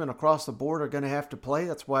freshmen across the board are going to have to play.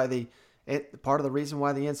 That's why part of the reason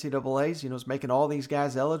why the NCAA's, is making all these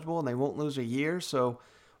guys eligible, and they won't lose a year. So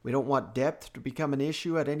we don't want depth to become an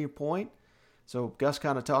issue at any point. So Gus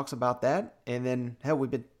kind of talks about that. And then, hell, we've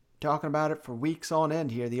been talking about it for weeks on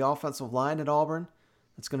end here. The offensive line at Auburn,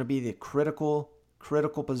 it's going to be the critical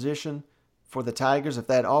position for the Tigers. If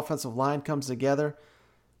that offensive line comes together,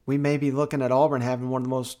 we may be looking at Auburn having one of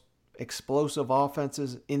the most explosive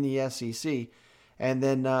offenses in the SEC. And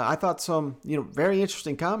then I thought some, very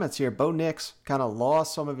interesting comments here. Bo Nix kind of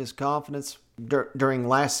lost some of his confidence during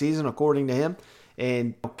last season, according to him,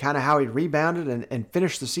 and kind of how he rebounded and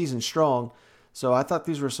finished the season strong. So I thought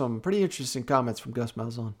these were some pretty interesting comments from Gus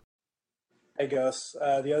Malzahn. Hey, Gus.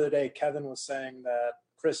 The other day, Kevin was saying that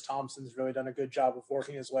Chris Thompson's really done a good job of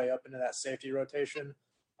working his way up into that safety rotation.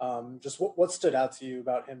 Just what stood out to you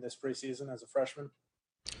about him this preseason as a freshman?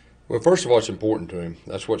 Well, first of all, it's important to him.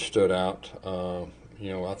 That's what stood out.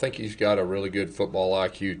 I think he's got a really good football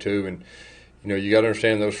IQ too, and you got to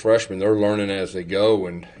understand those freshmen, they're learning as they go,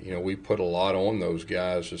 and we put a lot on those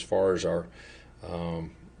guys as far as our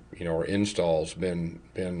our installs been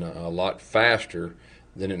a lot faster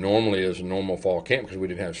than it normally is in normal fall camp because we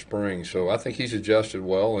didn't have spring. So I think he's adjusted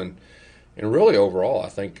well, and really overall, I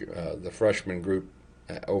think the freshman group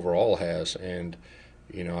overall has, and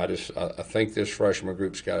I think this freshman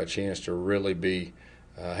group's got a chance to really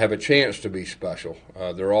have a chance to be special.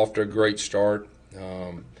 They're off to a great start.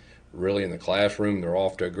 Really in the classroom, they're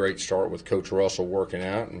off to a great start with Coach Russell working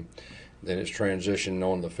out, and then it's transitioning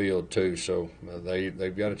on the field too. So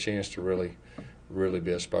they've got a chance to really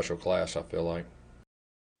be a special class, I feel like.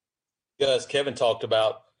 Gus, Kevin talked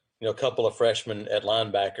about a couple of freshmen at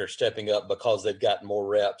linebacker stepping up because they've gotten more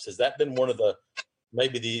reps. Has that been one of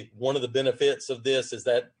the benefits of this? Is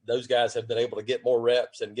that those guys have been able to get more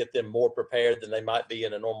reps and get them more prepared than they might be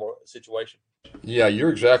in a normal situation? Yeah,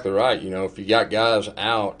 you're exactly right. If you got guys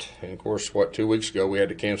out, and of course, 2 weeks ago we had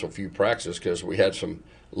to cancel a few practices because we had some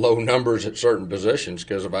low numbers at certain positions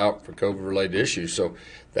because of out for COVID-related issues. So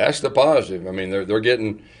that's the positive. I mean, they're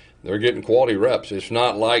getting quality reps. It's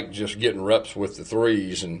not like just getting reps with the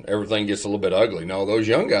threes and everything gets a little bit ugly. No, those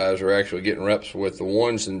young guys are actually getting reps with the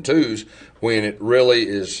ones and twos when it really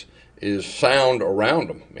is is sound around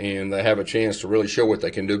them, and they have a chance to really show what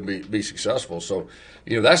they can do, be successful. So,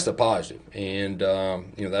 that's the positive, and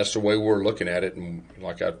that's the way we're looking at it. And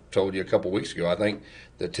like I told you a couple weeks ago, I think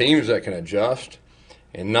the teams that can adjust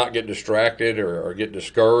and not get distracted or get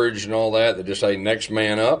discouraged and all that just say next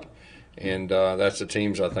man up, and that's the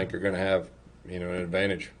teams I think are going to have an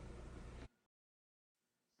advantage.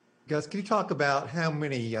 Gus, can you talk about how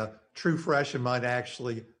many true freshmen might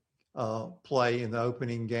actually play in the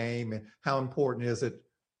opening game, and how important is it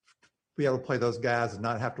to be able to play those guys and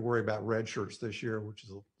not have to worry about red shirts this year, which is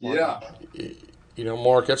a lot. Yeah.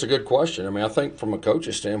 Mark, that's a good question. I mean, I think from a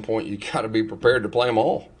coach's standpoint, you got to be prepared to play them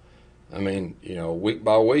all. I mean, week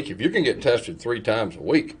by week, if you can get tested 3 times a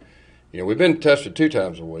week, we've been tested 2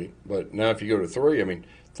 times a week, but now if you go to 3, I mean,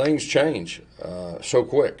 things change so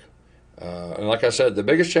quick. And like I said, the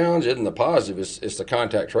biggest challenge isn't the positive, it's the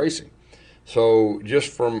contact tracing. So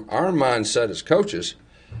just from our mindset as coaches,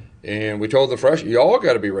 and we told the freshmen, you all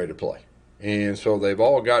got to be ready to play. And so they've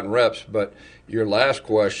all gotten reps. But your last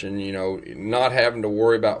question, not having to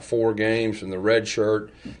worry about 4 games and the red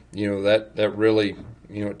shirt, that really,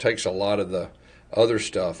 it takes a lot of the other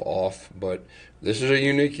stuff off. But this is a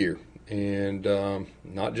unique year. And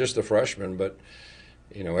not just the freshmen, but,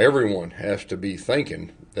 everyone has to be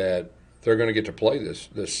thinking that they're going to get to play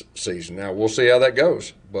this season. Now, we'll see how that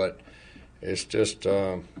goes. But it's just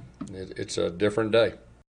it's a different day.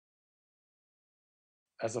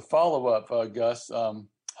 As a follow-up, Gus,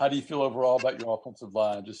 how do you feel overall about your offensive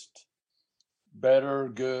line? Just better,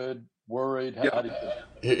 good, worried? How do you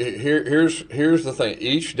feel? Here's the thing.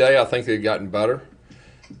 Each day I think they've gotten better.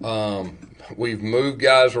 We've moved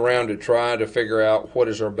guys around to try to figure out what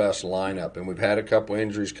is our best lineup. And we've had a couple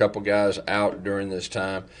injuries, couple guys out during this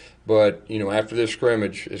time. But, after this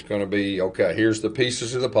scrimmage, it's going to be, okay, here's the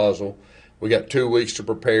pieces of the puzzle. We got 2 weeks to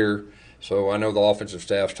prepare. So I know the offensive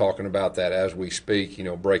staff's talking about that as we speak,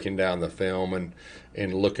 breaking down the film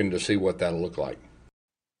and looking to see what that'll look like.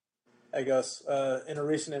 Hey, Gus, in a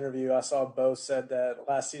recent interview, I saw Bo said that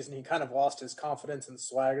last season he kind of lost his confidence and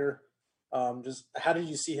swagger. Just how did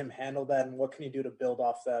you see him handle that, and what can he do to build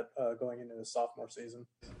off that going into the sophomore season?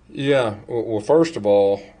 Yeah, well, first of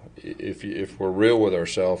all, if we're real with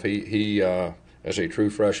ourselves, he as a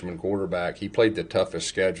true freshman quarterback, he played the toughest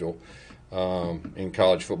schedule in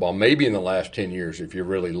college football, maybe in the last 10 years, if you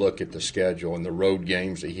really look at the schedule and the road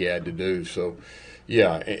games that he had to do. So,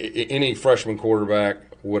 yeah, any freshman quarterback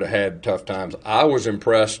would have had tough times. I was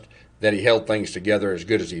impressed that he held things together as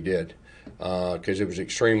good as he did because it was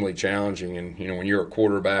extremely challenging. And, when you're a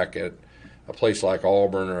quarterback at a place like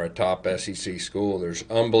Auburn or a top SEC school, there's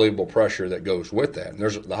unbelievable pressure that goes with that. And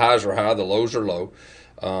the highs are high, the lows are low.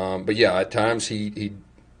 But, yeah, at times he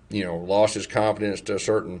lost his confidence to a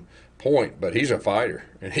certain point, but he's a fighter,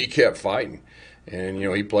 and he kept fighting. And,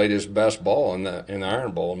 he played his best ball in the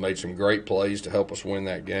Iron Bowl and made some great plays to help us win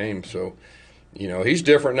that game. So, he's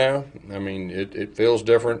different now. I mean, it feels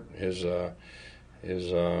different. His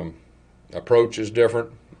approach is different.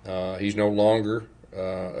 He's no longer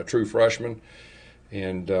a true freshman.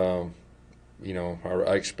 And,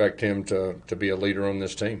 I expect him to be a leader on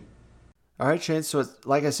this team. All right, Shane. So,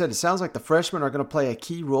 like I said, it sounds like the freshmen are going to play a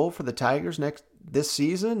key role for the Tigers this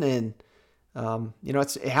season. And,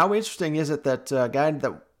 it's how interesting is it that guy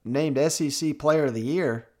that named SEC Player of the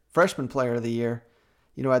Year, Freshman Player of the Year,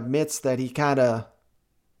 admits that he kind of,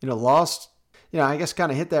 lost, I guess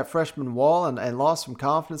kind of hit that freshman wall and lost some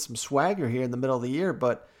confidence, some swagger here in the middle of the year,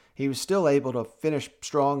 but he was still able to finish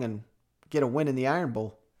strong and get a win in the Iron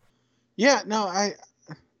Bowl. Yeah, no, I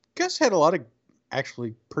Gus had a lot of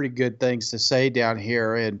actually pretty good things to say down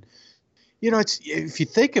here. And, it's if you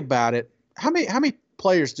think about it, how many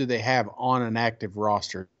players do they have on an active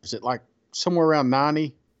roster? Is it like somewhere around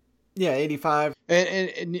 90? Yeah, 85.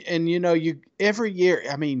 And you every year,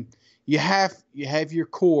 I mean, you have your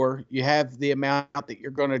core, you have the amount that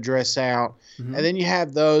you're going to dress out, and then you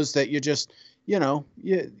have those that you just,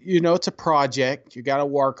 it's a project. You got to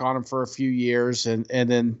work on them for a few years, and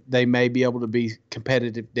then they may be able to be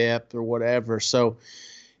competitive depth or whatever. So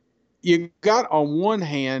you got on one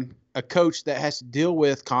hand a coach that has to deal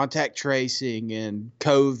with contact tracing and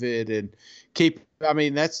COVID and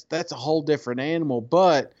that's a whole different animal.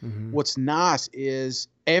 But what's nice is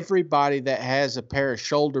everybody that has a pair of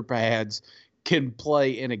shoulder pads can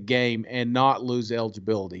play in a game and not lose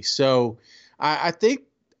eligibility. So I think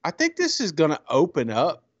this is going to open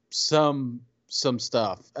up some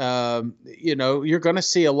stuff. You're going to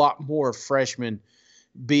see a lot more freshmen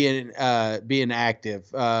being active.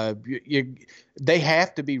 They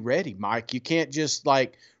have to be ready, Mike. You can't just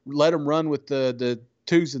let them run with the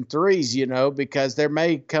twos and threes, because there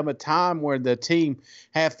may come a time where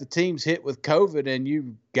half the team's hit with COVID and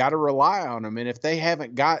you got to rely on them. And if they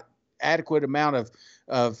haven't got adequate amount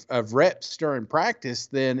of reps during practice,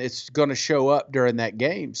 then it's going to show up during that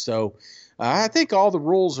game. So I think all the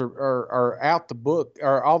rules are out the book,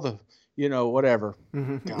 or all the, whatever.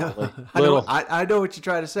 Mm-hmm. Golly. I know what you're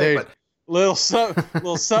trying to say, dude, but little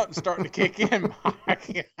something starting to kick in.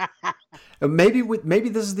 Maybe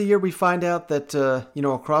this is the year we find out that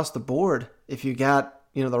across the board, if you got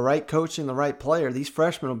the right coaching, the right player, these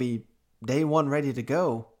freshmen will be day one ready to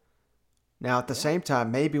go. Now at the same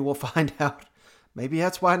time, maybe we'll find out. Maybe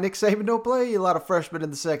that's why Nick Saban don't play a lot of freshmen in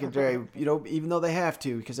the secondary. Even though they have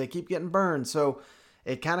to, because they keep getting burned. So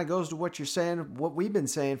it kind of goes to what you're saying, what we've been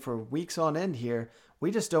saying for weeks on end here. We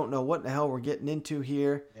just don't know what in the hell we're getting into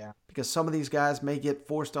here. Yeah. Because some of these guys may get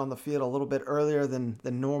forced on the field a little bit earlier than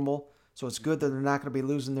normal. So it's good that they're not going to be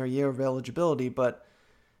losing their year of eligibility. But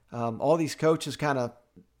all these coaches kind of,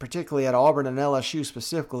 particularly at Auburn and LSU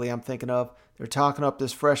specifically, I'm thinking of, they're talking up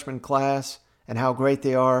this freshman class and how great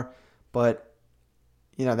they are. But,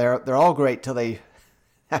 they're all great till they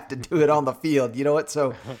have to do it on the field. You know what?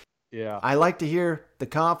 So yeah, I like to hear the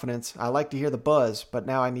confidence. I like to hear the buzz. But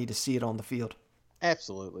now I need to see it on the field.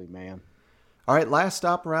 Absolutely, man. All right, last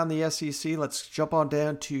stop around the SEC. Let's jump on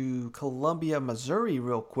down to Columbia, Missouri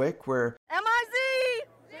real quick, where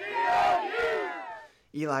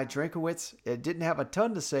Eli Drinkowitz didn't have a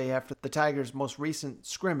ton to say after the Tigers' most recent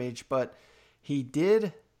scrimmage, but he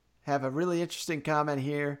did have a really interesting comment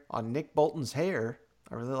here on Nick Bolton's hair.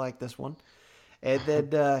 I really like this one. And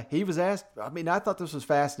then he was asked, I thought this was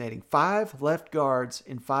fascinating. 5 left guards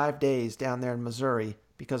in 5 days down there in Missouri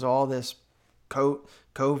because of all this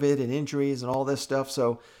COVID and injuries and all this stuff.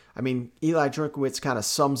 So, Eli Drinkowitz kind of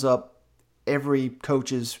sums up every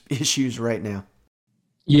coach's issues right now.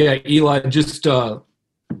 Yeah, Eli, just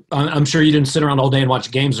I'm sure you didn't sit around all day and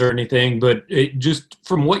watch games or anything, but just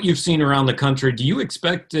from what you've seen around the country, do you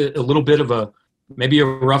expect a little bit of maybe a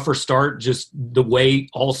rougher start, just the way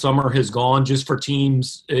all summer has gone, just for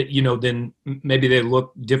teams, then maybe they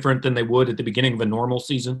look different than they would at the beginning of a normal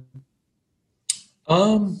season?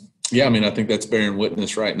 Yeah, I think that's bearing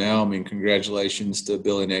witness right now. Congratulations to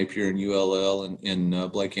Billy Napier and ULL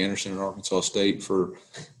and Blake Anderson at Arkansas State for,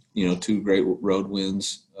 2 great road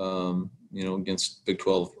wins, against Big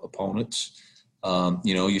 12 opponents.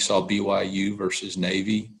 You saw BYU versus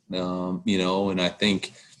Navy, and I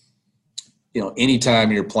think,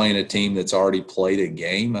 anytime you're playing a team that's already played a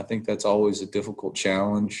game, I think that's always a difficult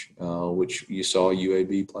challenge, which you saw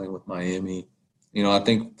UAB playing with Miami. I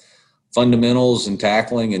think fundamentals and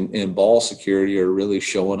tackling and ball security are really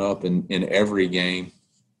showing up in every game.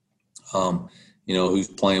 Who's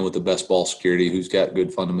playing with the best ball security, who's got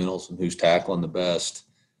good fundamentals, and who's tackling the best.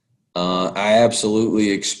 I absolutely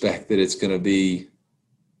expect that it's going to be,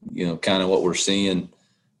 kind of what we're seeing,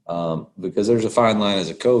 because there's a fine line as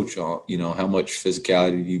a coach on, how much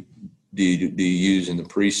physicality do you use in the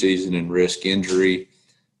preseason and risk injury.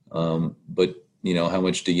 But how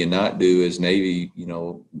much do you not do, as Navy,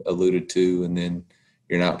 alluded to, and then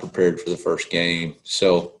you're not prepared for the first game.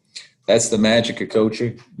 So that's the magic of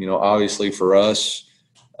coaching. Obviously for us,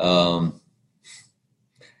 not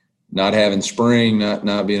having spring,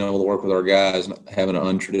 not being able to work with our guys, not having an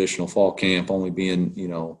untraditional fall camp, only being,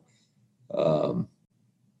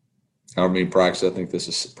 however many practice, I think this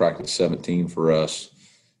is practice 17 for us.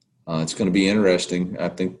 It's going to be interesting. I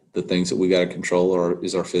think the things that we got to control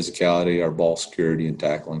is our physicality, our ball security, and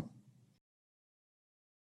tackling.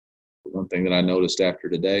 One thing that I noticed after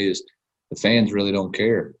today is the fans really don't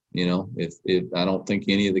care. If I don't think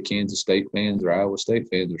any of the Kansas State fans or Iowa State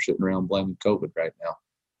fans are sitting around blaming COVID right now.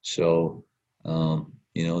 So,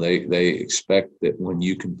 they expect that when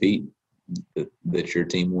you compete, that your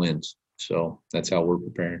team wins. So that's how we're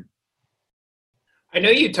preparing. I know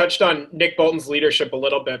you touched on Nick Bolton's leadership a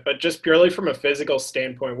little bit, but just purely from a physical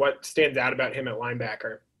standpoint, what stands out about him at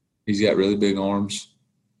linebacker? He's got really big arms,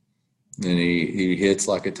 and he hits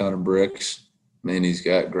like a ton of bricks. Man, he's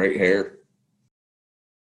got great hair.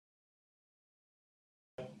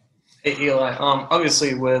 Hey, Eli.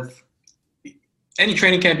 Obviously, with any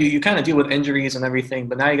training camp, you kind of deal with injuries and everything,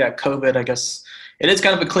 but now you got COVID. I guess it is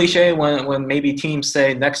kind of a cliche when maybe teams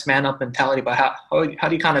say next man up mentality, but how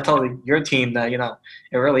do you kind of tell your team that,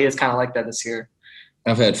 it really is kind of like that this year?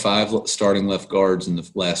 I've had 5 starting left guards in the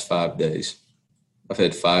last 5 days. I've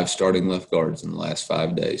had 5 starting left guards in the last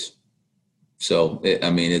 5 days. So,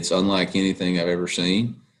 it's unlike anything I've ever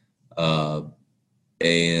seen. And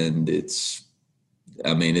it's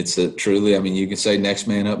a truly, you can say next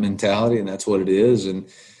man up mentality, and that's what it is. And,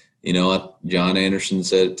 John Anderson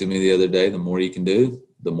said it to me the other day, the more you can do,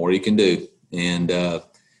 the more you can do. And,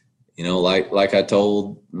 like I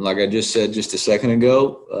just said just a second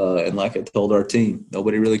ago, and like I told our team,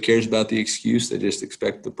 nobody really cares about the excuse. They just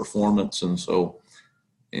expect the performance. And so,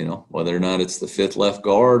 whether or not it's the fifth left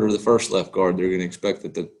guard or the first left guard, they're going to expect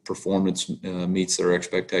that the performance meets their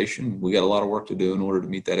expectation. We got a lot of work to do in order to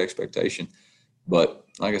meet that expectation. But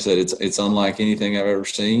like I said, it's unlike anything I've ever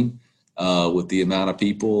seen with the amount of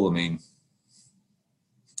people. I mean,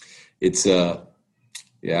 it's I'll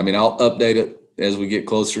update it as we get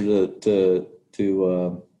closer to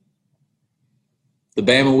the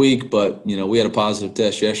Bama week, but we had a positive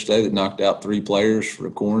test yesterday that knocked out 3 players for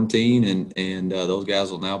quarantine, and those guys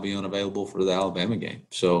will now be unavailable for the Alabama game.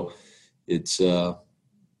 So it's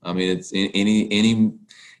it's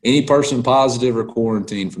any person positive or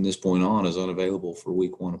quarantined from this point on is unavailable for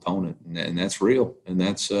week 1 opponent, and that's real, and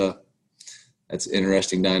that's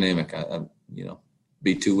interesting dynamic.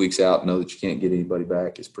 Be 2 weeks out and know that you can't get anybody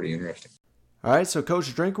back is pretty interesting. All right, so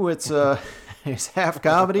Coach Drinkowitz is half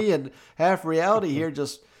comedy and half reality here.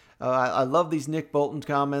 Just I love these Nick Bolton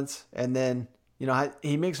comments, and then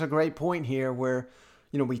he makes a great point here where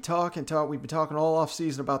we talk. We've been talking all off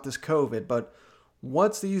season about this COVID, but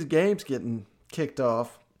once these games getting kicked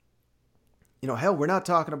off, hell, we're not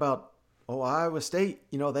talking about Iowa State.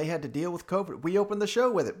 They had to deal with COVID. We opened the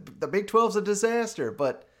show with it. The Big 12's a disaster,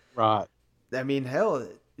 but right. I mean, hell,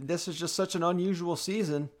 this is just such an unusual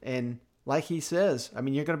season, and like he says, I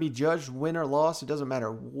mean, you're going to be judged win or loss. It doesn't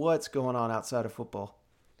matter what's going on outside of football.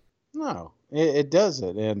 No, it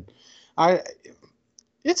doesn't. And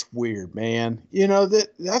it's weird, man.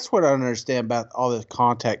 That's what I don't understand about all this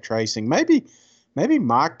contact tracing. Maybe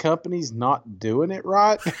my company's not doing it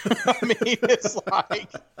right. I mean,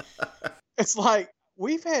 it's like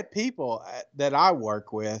we've had people that I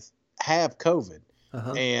work with have COVID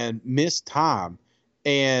and miss time.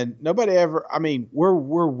 And nobody ever, I mean, we're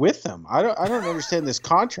with them. I don't understand this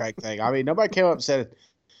contract thing. I mean, nobody came up and said,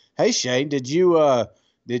 "Hey, Shane, did you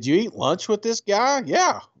eat lunch with this guy?"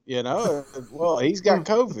 Yeah. Well, he's got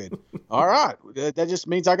COVID. All right. That just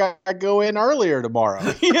means I got to go in earlier tomorrow.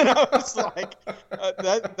 It's like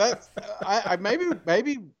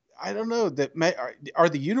maybe I don't know are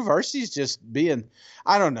the universities just being,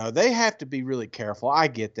 I don't know. They have to be really careful. I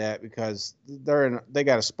get that because they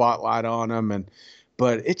got a spotlight on them,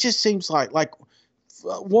 but it just seems like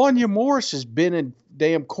Wanya Morris has been in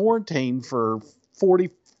damn quarantine for 40,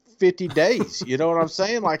 50 days. You know what I'm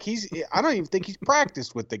saying? Like I don't even think he's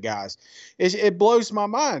practiced with the guys. It blows my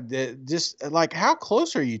mind that just like, how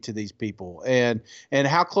close are you to these people and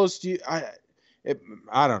how close do you,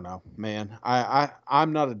 I don't know, man.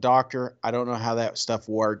 I'm not a doctor. I don't know how that stuff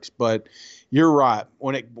works, but you're right.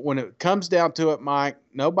 When it comes down to it, Mike,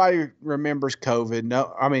 nobody remembers COVID.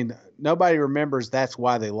 Nobody remembers that's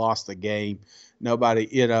why they lost the game. Nobody,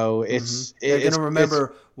 they're going to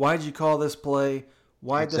remember, why did you call this play?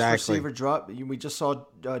 Why did this receiver drop? We just saw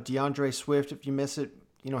DeAndre Swift. If you miss it,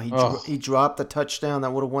 he dropped the touchdown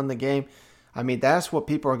that would have won the game. I mean, that's what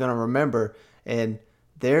people are going to remember. And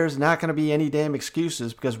there's not going to be any damn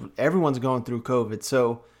excuses because everyone's going through COVID.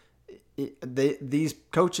 So these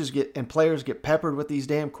coaches and players get peppered with these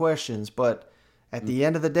damn questions. But at the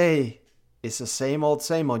end of the day, it's the same old,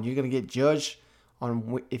 same old. You're going to get judged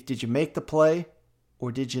on did you make the play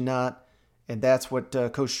or did you not? And that's what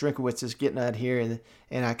Coach Drinkowitz is getting at here,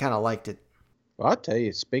 and I kind of liked it. Well, I'll tell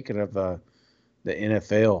you, speaking of the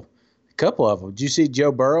NFL, a couple of them. Did you see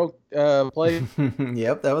Joe Burrow play?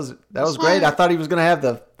 Yep, that was great. I thought he was going to have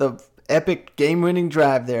the epic game-winning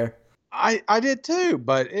drive there. I did too,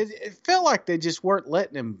 but it felt like they just weren't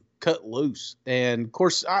letting him cut loose. And, of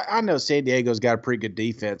course, I know San Diego's got a pretty good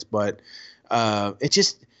defense, but it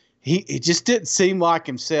just – He just didn't seem like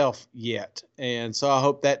himself yet. And so I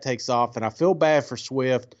hope that takes off. And I feel bad for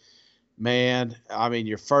Swift. Man, I mean,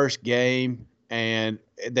 your first game, and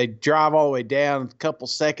they drive all the way down, a couple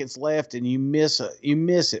seconds left, and you miss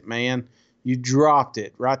it, man. You dropped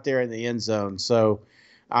it right there in the end zone. So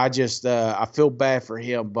I just I feel bad for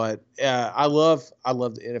him. But I love the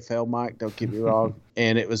NFL, Mike. Don't get me wrong.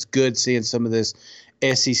 And it was good seeing some of this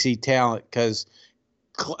SEC talent because –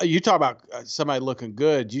 you talk about somebody looking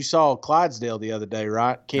good. You saw Clydesdale the other day,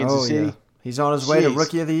 right? Kansas City. Yeah. He's on his way to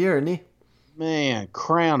Rookie of the Year, isn't he? Man,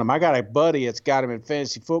 crown him. I got a buddy that's got him in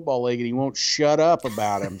fantasy football league, and he won't shut up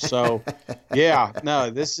about him. So, yeah,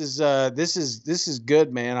 no, this is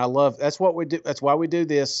good, man. I love. That's what we do. That's why we do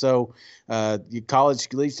this. So,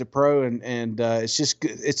 college leads to pro, and it's just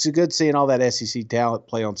good. It's good seeing all that SEC talent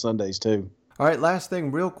play on Sundays too. All right, last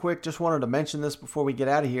thing, real quick. Just wanted to mention this before we get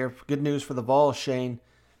out of here. Good news for the Vols, Shane.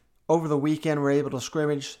 over the weekend were able to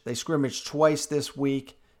scrimmage. They scrimmaged twice this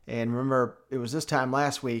week. And remember, it was this time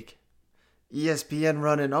last week, ESPN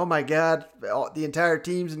running, oh my God, the entire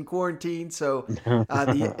team's in quarantine. So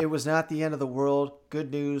it was not the end of the world.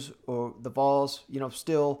 Good news. Or the Vols,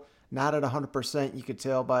 still not at 100%. You could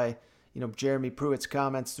tell by, Jeremy Pruitt's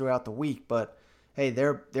comments throughout the week. But hey,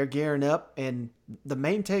 they're gearing up. And the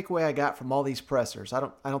main takeaway I got from all these pressers, I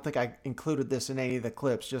don't think I included this in any of the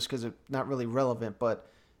clips just because it's not really relevant. But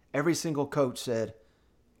every single coach said,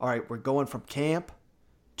 all right, we're going from camp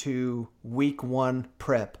to week 1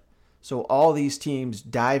 prep. So all these teams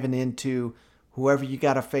diving into whoever you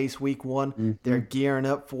got to face week 1, they're gearing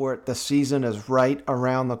up for it. The season is right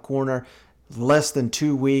around the corner, less than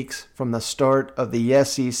 2 weeks from the start of the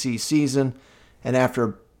SEC season. And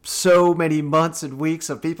after so many months and weeks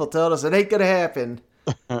of people telling us it ain't going to happen,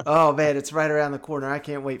 oh, man, it's right around the corner. I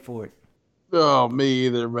can't wait for it. Oh, me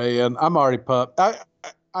either, man. I'm already pumped.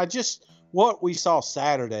 I just – what we saw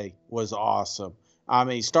Saturday was awesome. I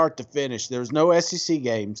mean, start to finish. There was no SEC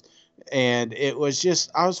games. And it was just,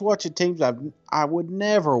 I was watching teams I would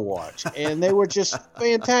never watch. And they were just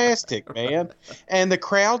fantastic, man. And the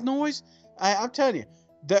crowd noise, I'm telling you,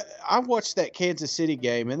 I watched that Kansas City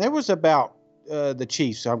game, and there was about the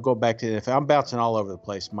Chiefs. So I'm going back to the NFL. I'm bouncing all over the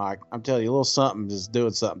place, Mike. I'm telling you, a little something is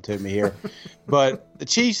doing something to me here. But the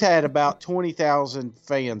Chiefs had about 20,000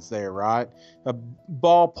 fans there, right? A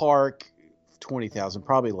ballpark, 20,000,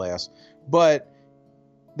 probably less. But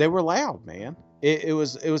they were loud, man. It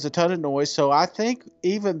was a ton of noise. So I think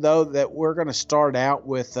even though that we're going to start out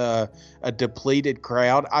with a depleted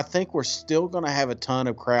crowd, I think we're still going to have a ton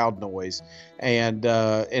of crowd noise, and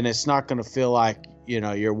it's not going to feel like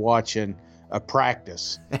you're watching a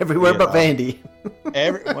practice everywhere but Vandy.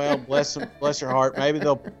 Well, bless her heart. Maybe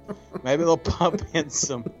they'll pump in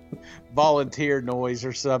some volunteer noise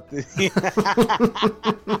or something.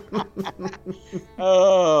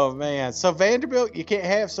 Oh man! So Vanderbilt, you can't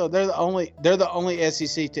have. So they're the only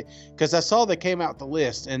SEC team, because I saw they came out the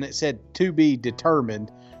list and it said to be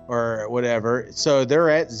determined or whatever. So they're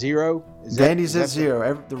at 0. Vandy's at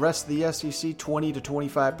 0. The rest of the SEC 20 to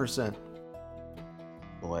 25%.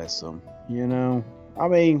 Bless them. I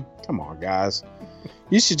mean, come on, guys.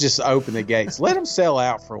 You should just open the gates. Let them sell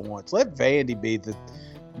out for once. Let Vandy be the.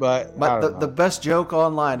 But the best joke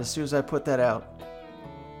online as soon as I put that out.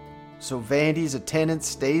 So Vandy's attendance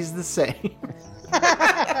stays the same.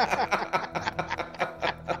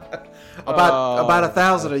 About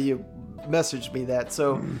 1,000 of you messaged me that,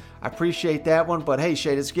 so I appreciate that one. But hey,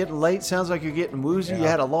 Shade, it's getting late. Sounds like you're getting woozy. Yeah. You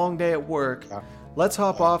had a long day at work. Yeah. Let's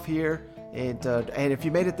hop off here, and if you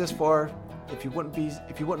made it this far, if you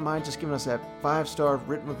wouldn't mind just giving us that 5-star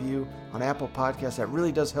written review on Apple Podcasts, that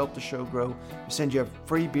really does help the show grow. We send you a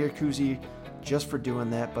free beer koozie just for doing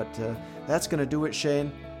that. But that's going to do it,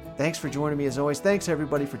 Shane. Thanks for joining me as always. Thanks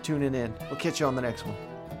everybody for tuning in. We'll catch you on the next one.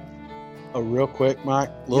 Oh, real quick, Mike.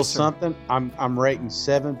 Little something. I'm rating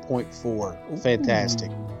 7.4.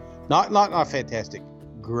 Fantastic. Not fantastic.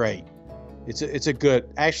 Great. It's a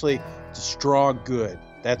good. Actually, it's a strong good.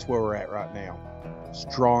 That's where we're at right now.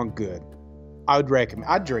 Strong good. I'd drink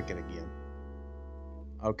it again.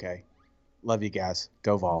 Okay. Love you guys.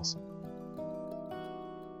 Go Vols.